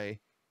by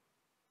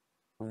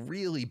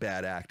really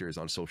bad actors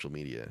on social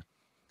media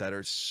that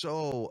are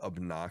so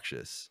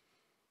obnoxious,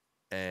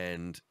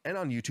 and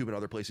on YouTube and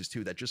other places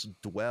too, that just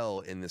dwell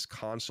in this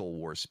console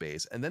war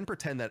space and then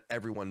pretend that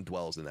everyone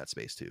dwells in that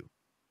space too.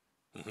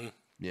 Mm-hmm.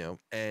 You know,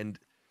 and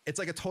it's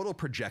like a total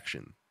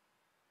projection.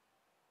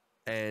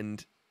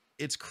 And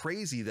it's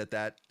crazy that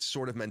that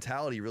sort of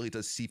mentality really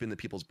does seep into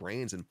people's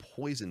brains and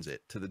poisons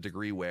it to the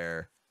degree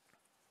where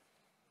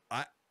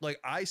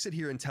I sit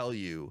here and tell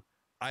you,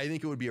 I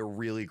think it would be a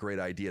really great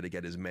idea to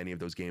get as many of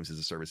those games as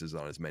a services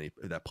on as many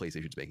that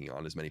PlayStation's making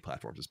on as many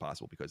platforms as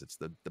possible, because it's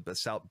the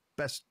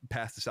best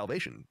path to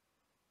salvation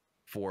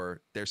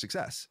for their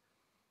success.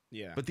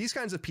 Yeah. But these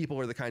kinds of people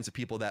are the kinds of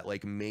people that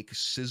like make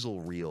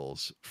sizzle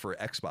reels for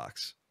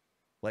Xbox,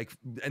 like,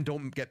 and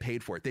don't get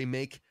paid for it. They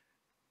make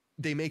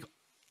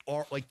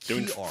art, like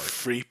key art,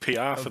 free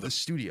PR for the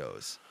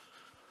studios.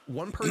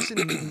 One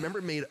person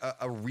remember made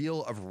a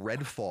reel of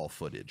Redfall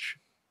footage.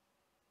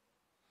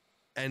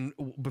 And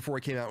before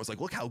it came out, it was like,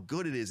 look how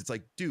good it is. It's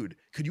like, dude,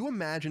 could you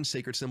imagine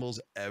Sacred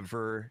Symbols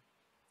ever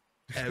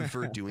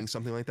doing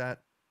something like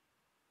that?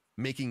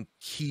 Making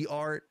key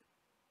art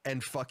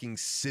and fucking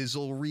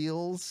sizzle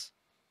reels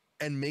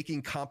and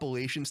making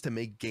compilations to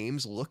make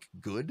games look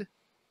good?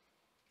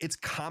 It's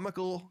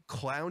comical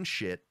clown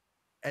shit.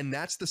 And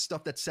that's the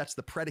stuff that sets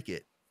the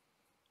predicate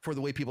for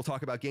the way people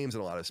talk about games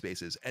in a lot of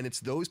spaces. And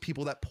it's those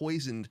people that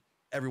poisoned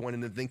everyone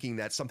into thinking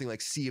that something like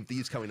Sea of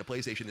Thieves coming to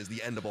PlayStation is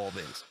the end of all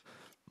things.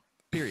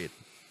 Period.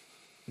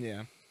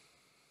 Yeah.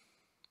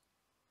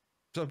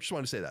 So I just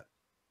wanted to say that.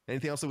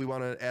 Anything else that we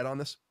want to add on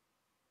this?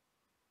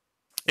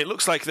 It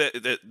looks like that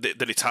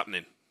it's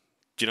happening.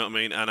 Do you know what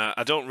I mean? And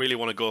I don't really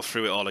want to go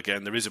through it all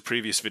again. There is a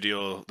previous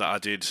video that I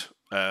did.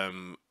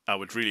 I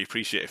would really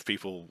appreciate if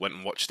people went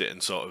and watched it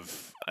and sort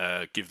of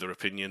give their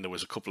opinion. There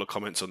was a couple of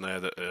comments on there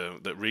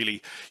that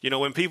really, you know,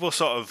 when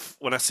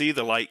I see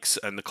the likes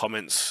and the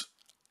comments,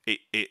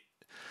 it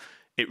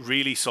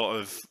really sort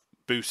of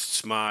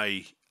boosts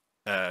my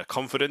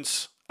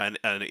confidence, and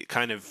it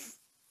kind of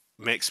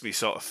makes me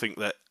sort of think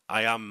that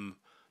I am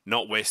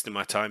not wasting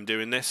my time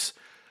doing this.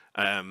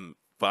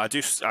 But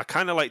I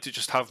kind of like to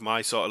just have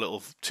my sort of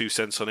little 2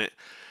 cents on it.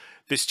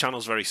 This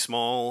channel's very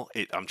small.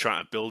 I'm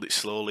trying to build it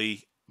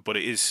slowly, but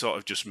it is sort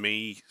of just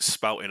me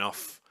spouting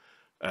off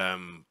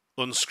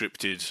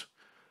unscripted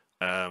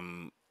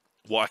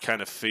what I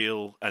kind of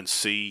feel and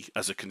see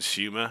as a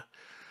consumer.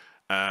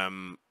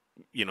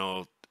 You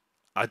know,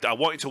 I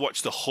wanted to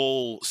watch the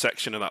whole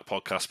section of that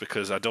podcast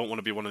because I don't want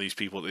to be one of these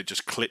people that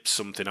just clips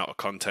something out of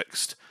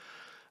context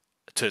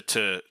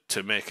to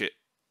make it,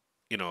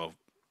 you know,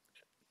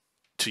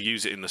 to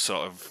use it in the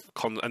sort of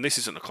and this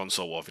isn't a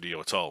console war video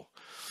at all.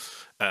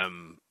 But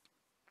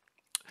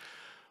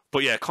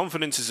yeah,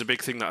 confidence is a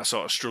big thing that I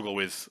sort of struggle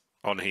with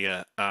on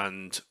here,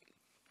 and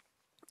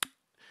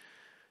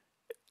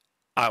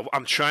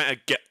I'm trying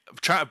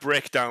to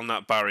break down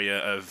that barrier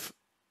of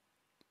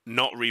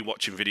not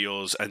rewatching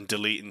videos and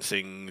deleting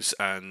things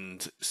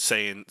and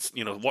saying,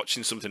 you know,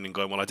 watching something and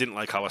going, well, I didn't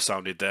like how I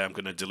sounded there, I'm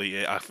going to delete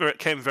it. I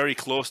came very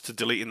close to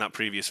deleting that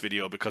previous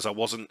video because I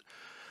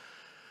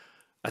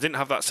didn't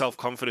have that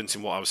self-confidence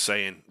in what I was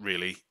saying,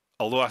 really.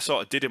 Although I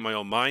sort of did in my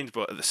own mind,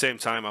 but at the same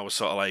time, I was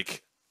sort of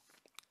like,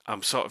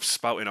 I'm sort of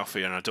spouting off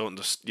here, and I don't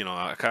just, you know,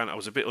 I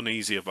was a bit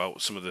uneasy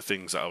about some of the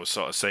things that I was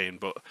sort of saying,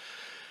 but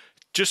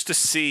just to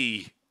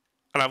see,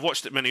 and I've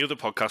watched many other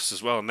podcasts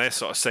as well, and they're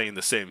sort of saying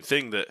the same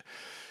thing, that,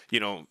 you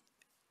know,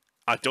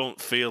 I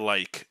don't feel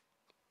like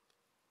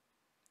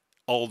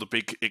all the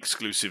big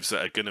exclusives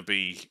that are going to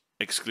be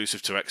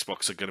exclusive to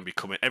Xbox are going to be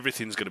coming.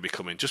 Everything's going to be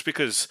coming. Just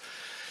because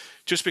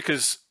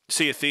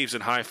Sea of Thieves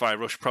and Hi-Fi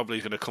Rush probably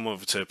going to come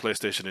over to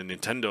PlayStation and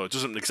Nintendo, it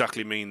doesn't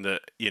exactly mean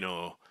that, you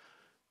know,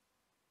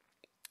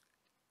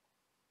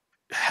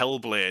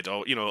 Hellblade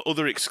or, you know,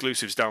 other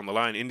exclusives down the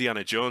line,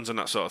 Indiana Jones and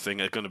that sort of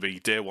thing, are going to be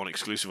day one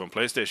exclusive on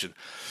PlayStation.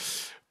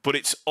 But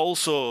it's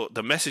also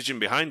the messaging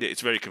behind it.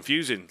 It's very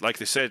confusing. Like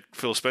they said,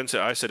 Phil Spencer,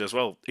 I said as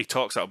well, he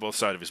talks out of both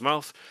sides of his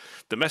mouth.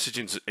 The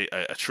messaging's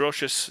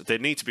atrocious. They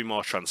need to be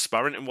more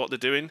transparent in what they're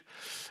doing.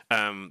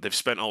 They've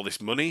spent all this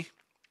money,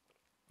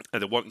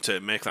 and they want to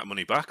make that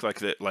money back. Like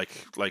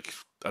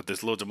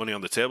there's loads of money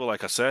on the table.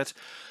 Like I said,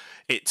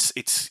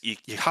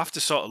 you have to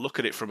sort of look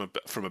at it from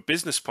a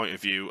business point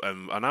of view.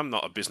 And I'm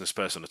not a business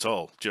person at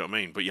all. Do you know what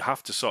I mean? But you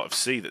have to sort of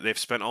see that they've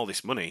spent all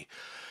this money,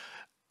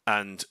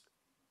 and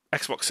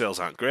Xbox sales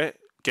aren't great.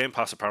 Game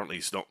Pass apparently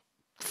is not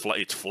flat.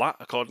 It's flat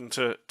according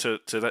to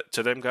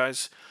them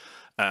guys.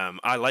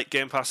 I like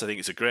Game Pass. I think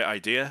it's a great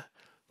idea,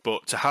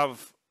 but to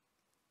have,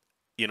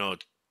 you know,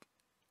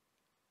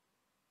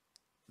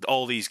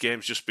 all these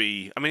games just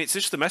be, I mean, it's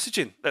just the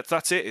messaging.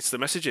 That's it. It's the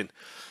messaging.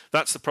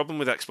 That's the problem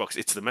with Xbox.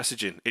 It's the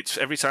messaging. It's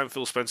every time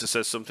Phil Spencer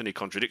says something, he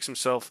contradicts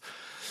himself.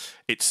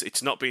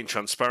 It's not being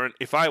transparent.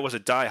 If I was a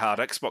diehard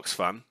Xbox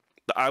fan,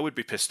 I would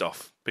be pissed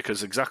off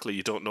because exactly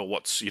you don't know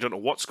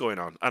what's going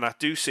on. And I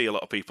do see a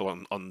lot of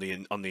people on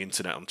the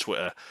internet, on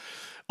Twitter,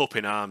 up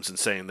in arms and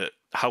saying that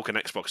how can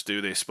Xbox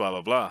do this, blah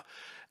blah blah.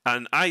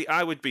 And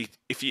I would be,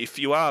 if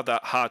you are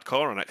that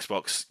hardcore on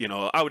Xbox, you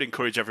know, I would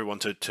encourage everyone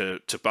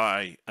to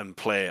buy and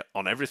play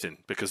on everything,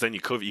 because then you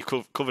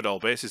covered all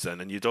bases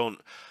then, and you don't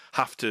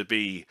have to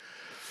be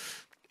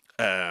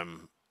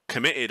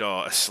committed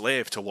or a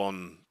slave to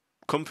one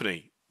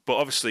company. But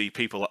obviously,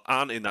 people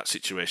aren't in that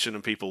situation,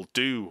 and people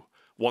do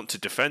want to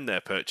defend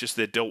their purchase.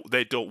 They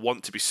don't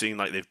want to be seen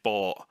like they've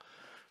bought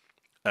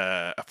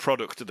a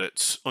product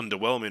that's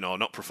underwhelming or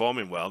not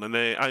performing well, and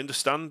I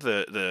understand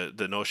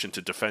the notion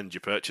to defend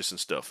your purchase and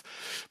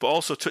stuff, but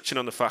also touching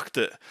on the fact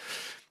that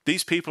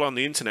these people on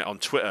the internet, on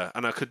Twitter,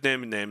 and I could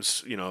name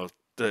names, you know,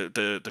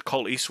 the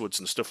Colt Eastwoods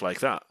and stuff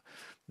like that,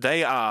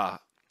 they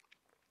are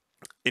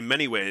in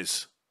many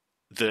ways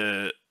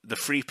the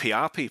free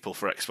PR people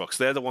for Xbox.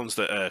 They're the ones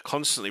that are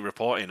constantly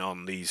reporting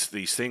on these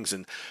things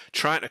and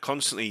trying to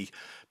constantly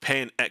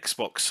paint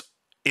Xbox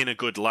in a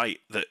good light,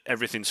 that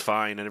everything's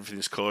fine and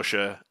everything's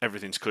kosher,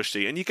 everything's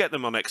cushy, and you get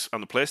them on the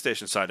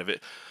PlayStation side of it.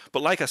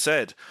 But like I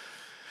said,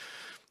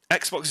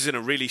 Xbox is in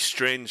a really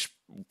strange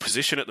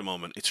position at the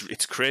moment.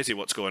 It's crazy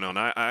what's going on.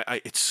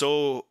 It's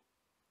so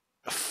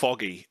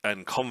foggy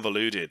and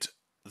convoluted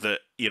that,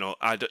 you know,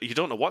 you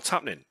don't know what's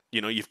happening.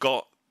 You know, you've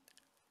got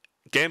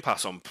Game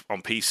Pass on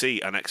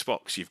PC and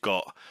Xbox. You've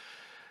got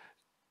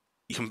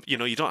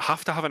you don't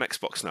have to have an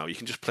Xbox now. You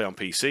can just play on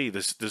PC.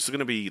 There's going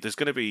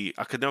to be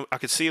I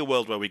could see a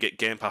world where we get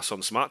Game Pass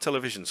on smart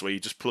televisions, where you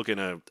just plug in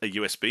a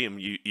USB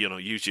and you know,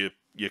 use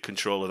your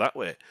controller that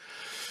way.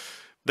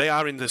 They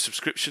are in the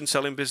subscription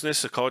selling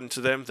business, according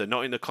to them. They're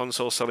not in the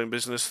console selling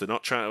business. They're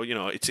not trying to, you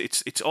know,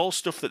 it's all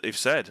stuff that they've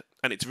said,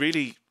 and it's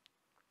really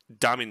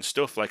damning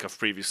stuff, like I've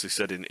previously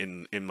said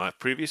in my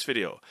previous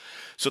video.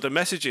 So the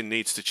messaging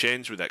needs to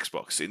change with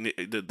Xbox.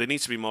 There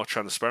needs to be more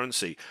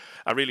transparency.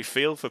 I really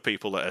feel for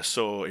people that are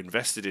so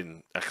invested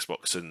in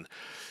Xbox, and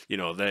you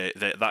know,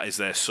 that is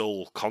their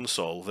sole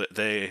console, that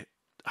they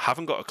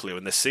haven't got a clue,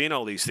 and they're seeing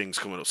all these things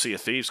coming up. Sea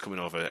of Thieves coming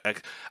over.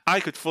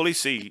 I could fully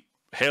see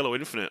Halo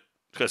Infinite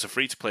as a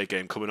free-to-play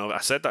game coming over.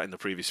 I said that in the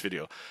previous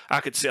video. I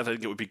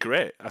think it would be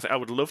great. I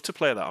would love to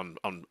play that on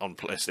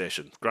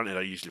PlayStation. Granted,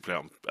 I usually play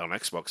it on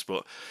Xbox,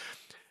 but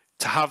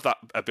to have that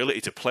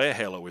ability to play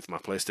Halo with my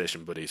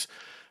PlayStation buddies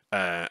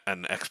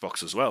and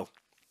Xbox as well.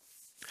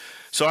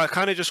 So I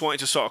kind of just wanted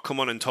to sort of come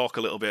on and talk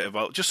a little bit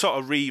about, just sort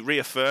of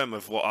reaffirm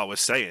of what I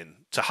was saying,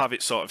 to have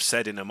it sort of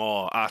said in a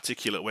more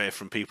articulate way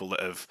from people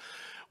that have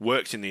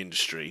worked in the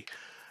industry.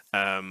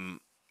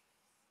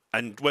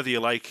 And whether you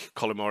like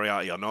Colin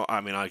Moriarty or not, I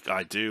mean,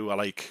 I do. I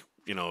like,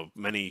 you know,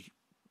 many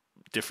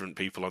different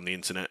people on the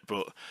internet,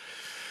 but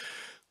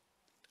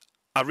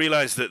I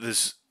realise that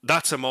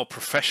that's a more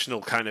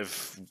professional kind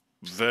of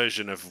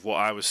version of what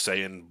I was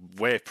saying.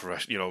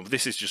 You know,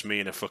 this is just me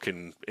in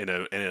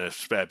a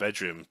spare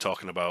bedroom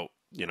talking about,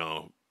 you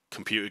know,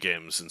 computer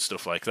games and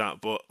stuff like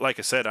that. But like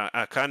I said,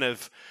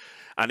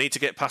 I need to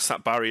get past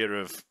that barrier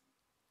of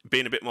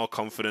being a bit more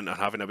confident and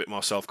having a bit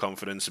more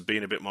self-confidence and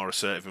being a bit more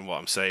assertive in what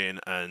I'm saying,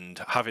 and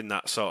having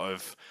that sort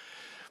of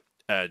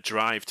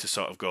drive to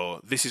sort of go,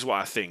 this is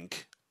what I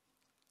think,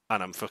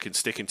 and I'm fucking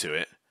sticking to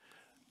it,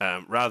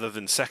 rather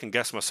than second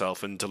guess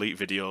myself and delete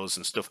videos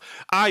and stuff.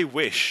 I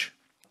wish,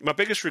 my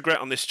biggest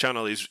regret on this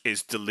channel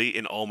is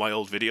deleting all my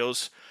old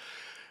videos.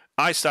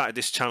 I started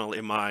this channel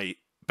in my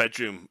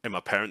bedroom in my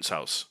parents'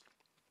 house,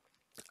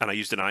 and I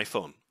used an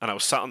iPhone, and I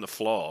was sat on the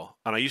floor,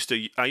 and I used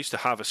to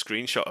have a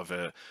screenshot of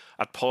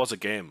I'd pause a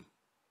game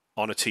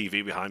on a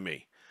TV behind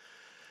me,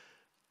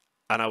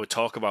 and I would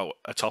talk about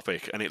a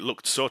topic, and it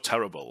looked so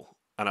terrible,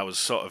 and I was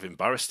sort of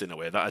embarrassed in a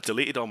way that I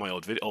deleted all my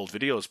old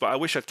videos. But I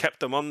wish I'd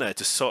kept them on there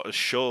to sort of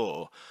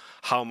show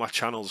how my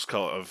channel's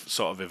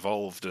sort of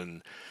evolved,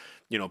 and,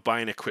 you know,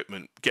 buying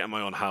equipment, getting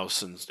my own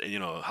house, and, you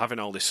know, having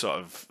all this sort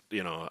of,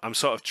 you know, I'm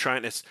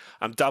going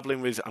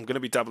to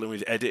be dabbling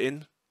with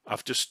editing.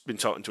 I've just been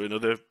talking to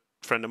another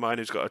friend of mine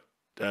who's got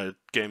a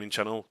gaming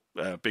channel,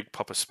 Big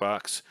Papa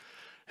Sparks,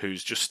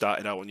 who's just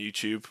started out on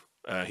YouTube.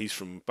 He's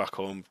from back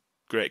home,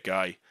 great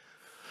guy.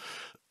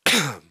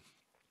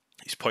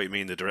 He's pointing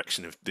me in the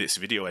direction of this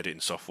video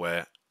editing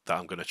software that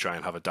I'm going to try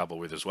and have a dabble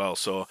with as well.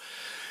 So,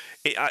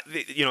 I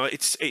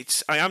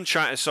am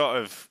trying to sort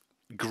of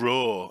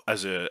grow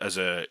as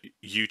a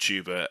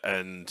YouTuber,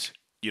 and,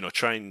 you know,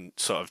 try and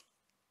sort of,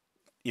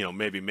 you know,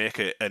 maybe make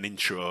it an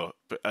intro,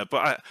 but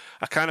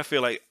I kind of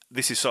feel like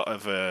this is sort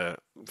of a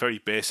very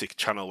basic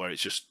channel where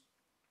it's just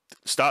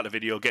start the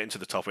video, get into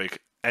the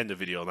topic, end the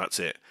video, and that's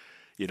it,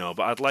 you know.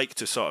 But I'd like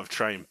to sort of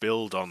try and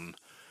build on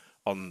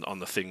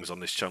the things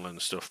on this channel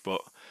and stuff,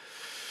 but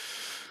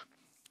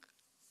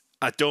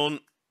I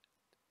don't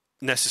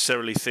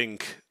necessarily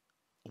think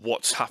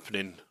what's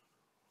happening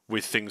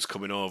with things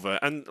coming over,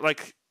 and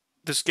like,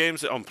 there's games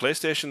that on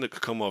PlayStation that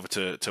could come over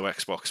to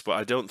Xbox, but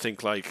I don't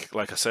think, like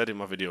I said in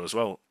my video as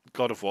well,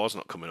 God of War's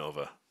not coming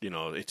over. You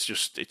know, it's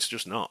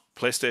just not.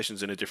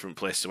 PlayStation's in a different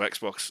place to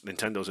Xbox.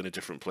 Nintendo's in a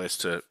different place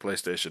to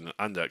PlayStation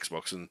and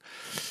Xbox, and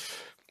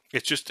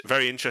it's just a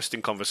very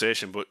interesting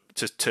conversation. But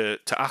to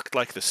act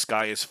like the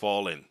sky is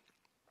falling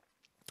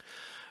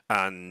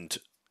and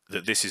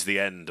that this is the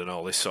end and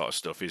all this sort of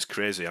stuff is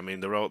crazy. I mean,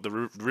 they're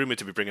rumored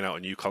to be bringing out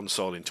a new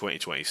console in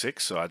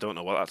 2026, so I don't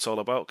know what that's all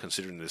about,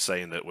 considering they're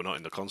saying that we're not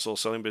in the console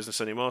selling business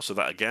anymore. So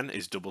that, again,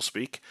 is double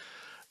speak.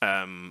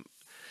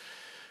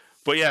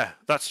 But yeah,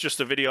 that's just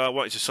a video I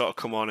wanted to sort of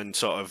come on and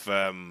sort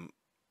of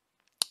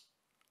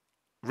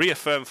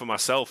reaffirm for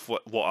myself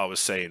what I was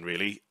saying,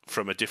 really,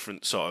 from a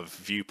different sort of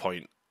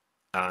viewpoint,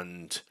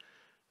 and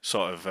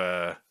sort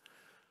of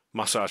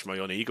massage my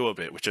own ego a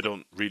bit, which I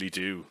don't really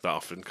do that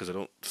often because I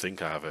don't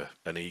think I have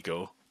an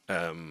ego.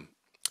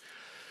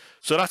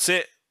 So that's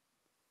it.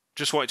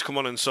 Just wanted to come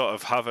on and sort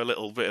of have a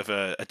little bit of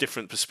a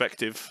different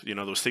perspective. You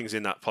know, there was things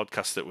in that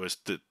podcast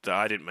that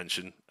I didn't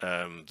mention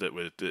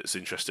that's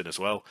interesting as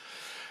well.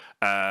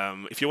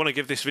 If you want to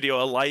give this video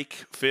a like,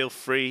 feel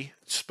free.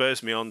 It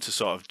spurs me on to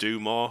sort of do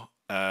more,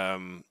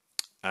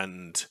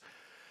 and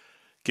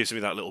gives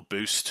me that little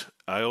boost.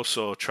 I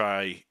also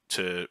try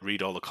to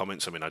read all the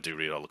comments. I mean, I do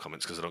read all the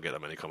comments because I don't get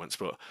that many comments,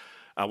 but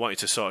I wanted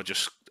to sort of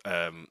just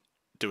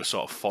do a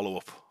sort of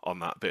follow-up on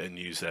that bit of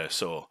news there.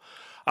 So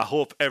I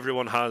hope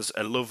everyone has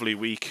a lovely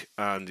week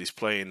and is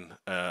playing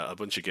a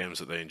bunch of games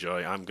that they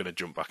enjoy. I'm going to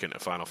jump back into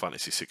Final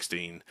Fantasy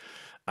 16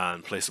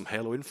 and play some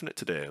Halo Infinite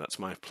today. That's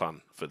my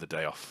plan for the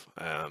day off.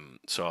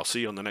 So I'll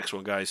see you on the next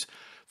one, guys.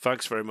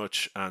 Thanks very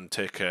much and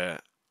take care.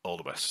 All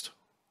the best.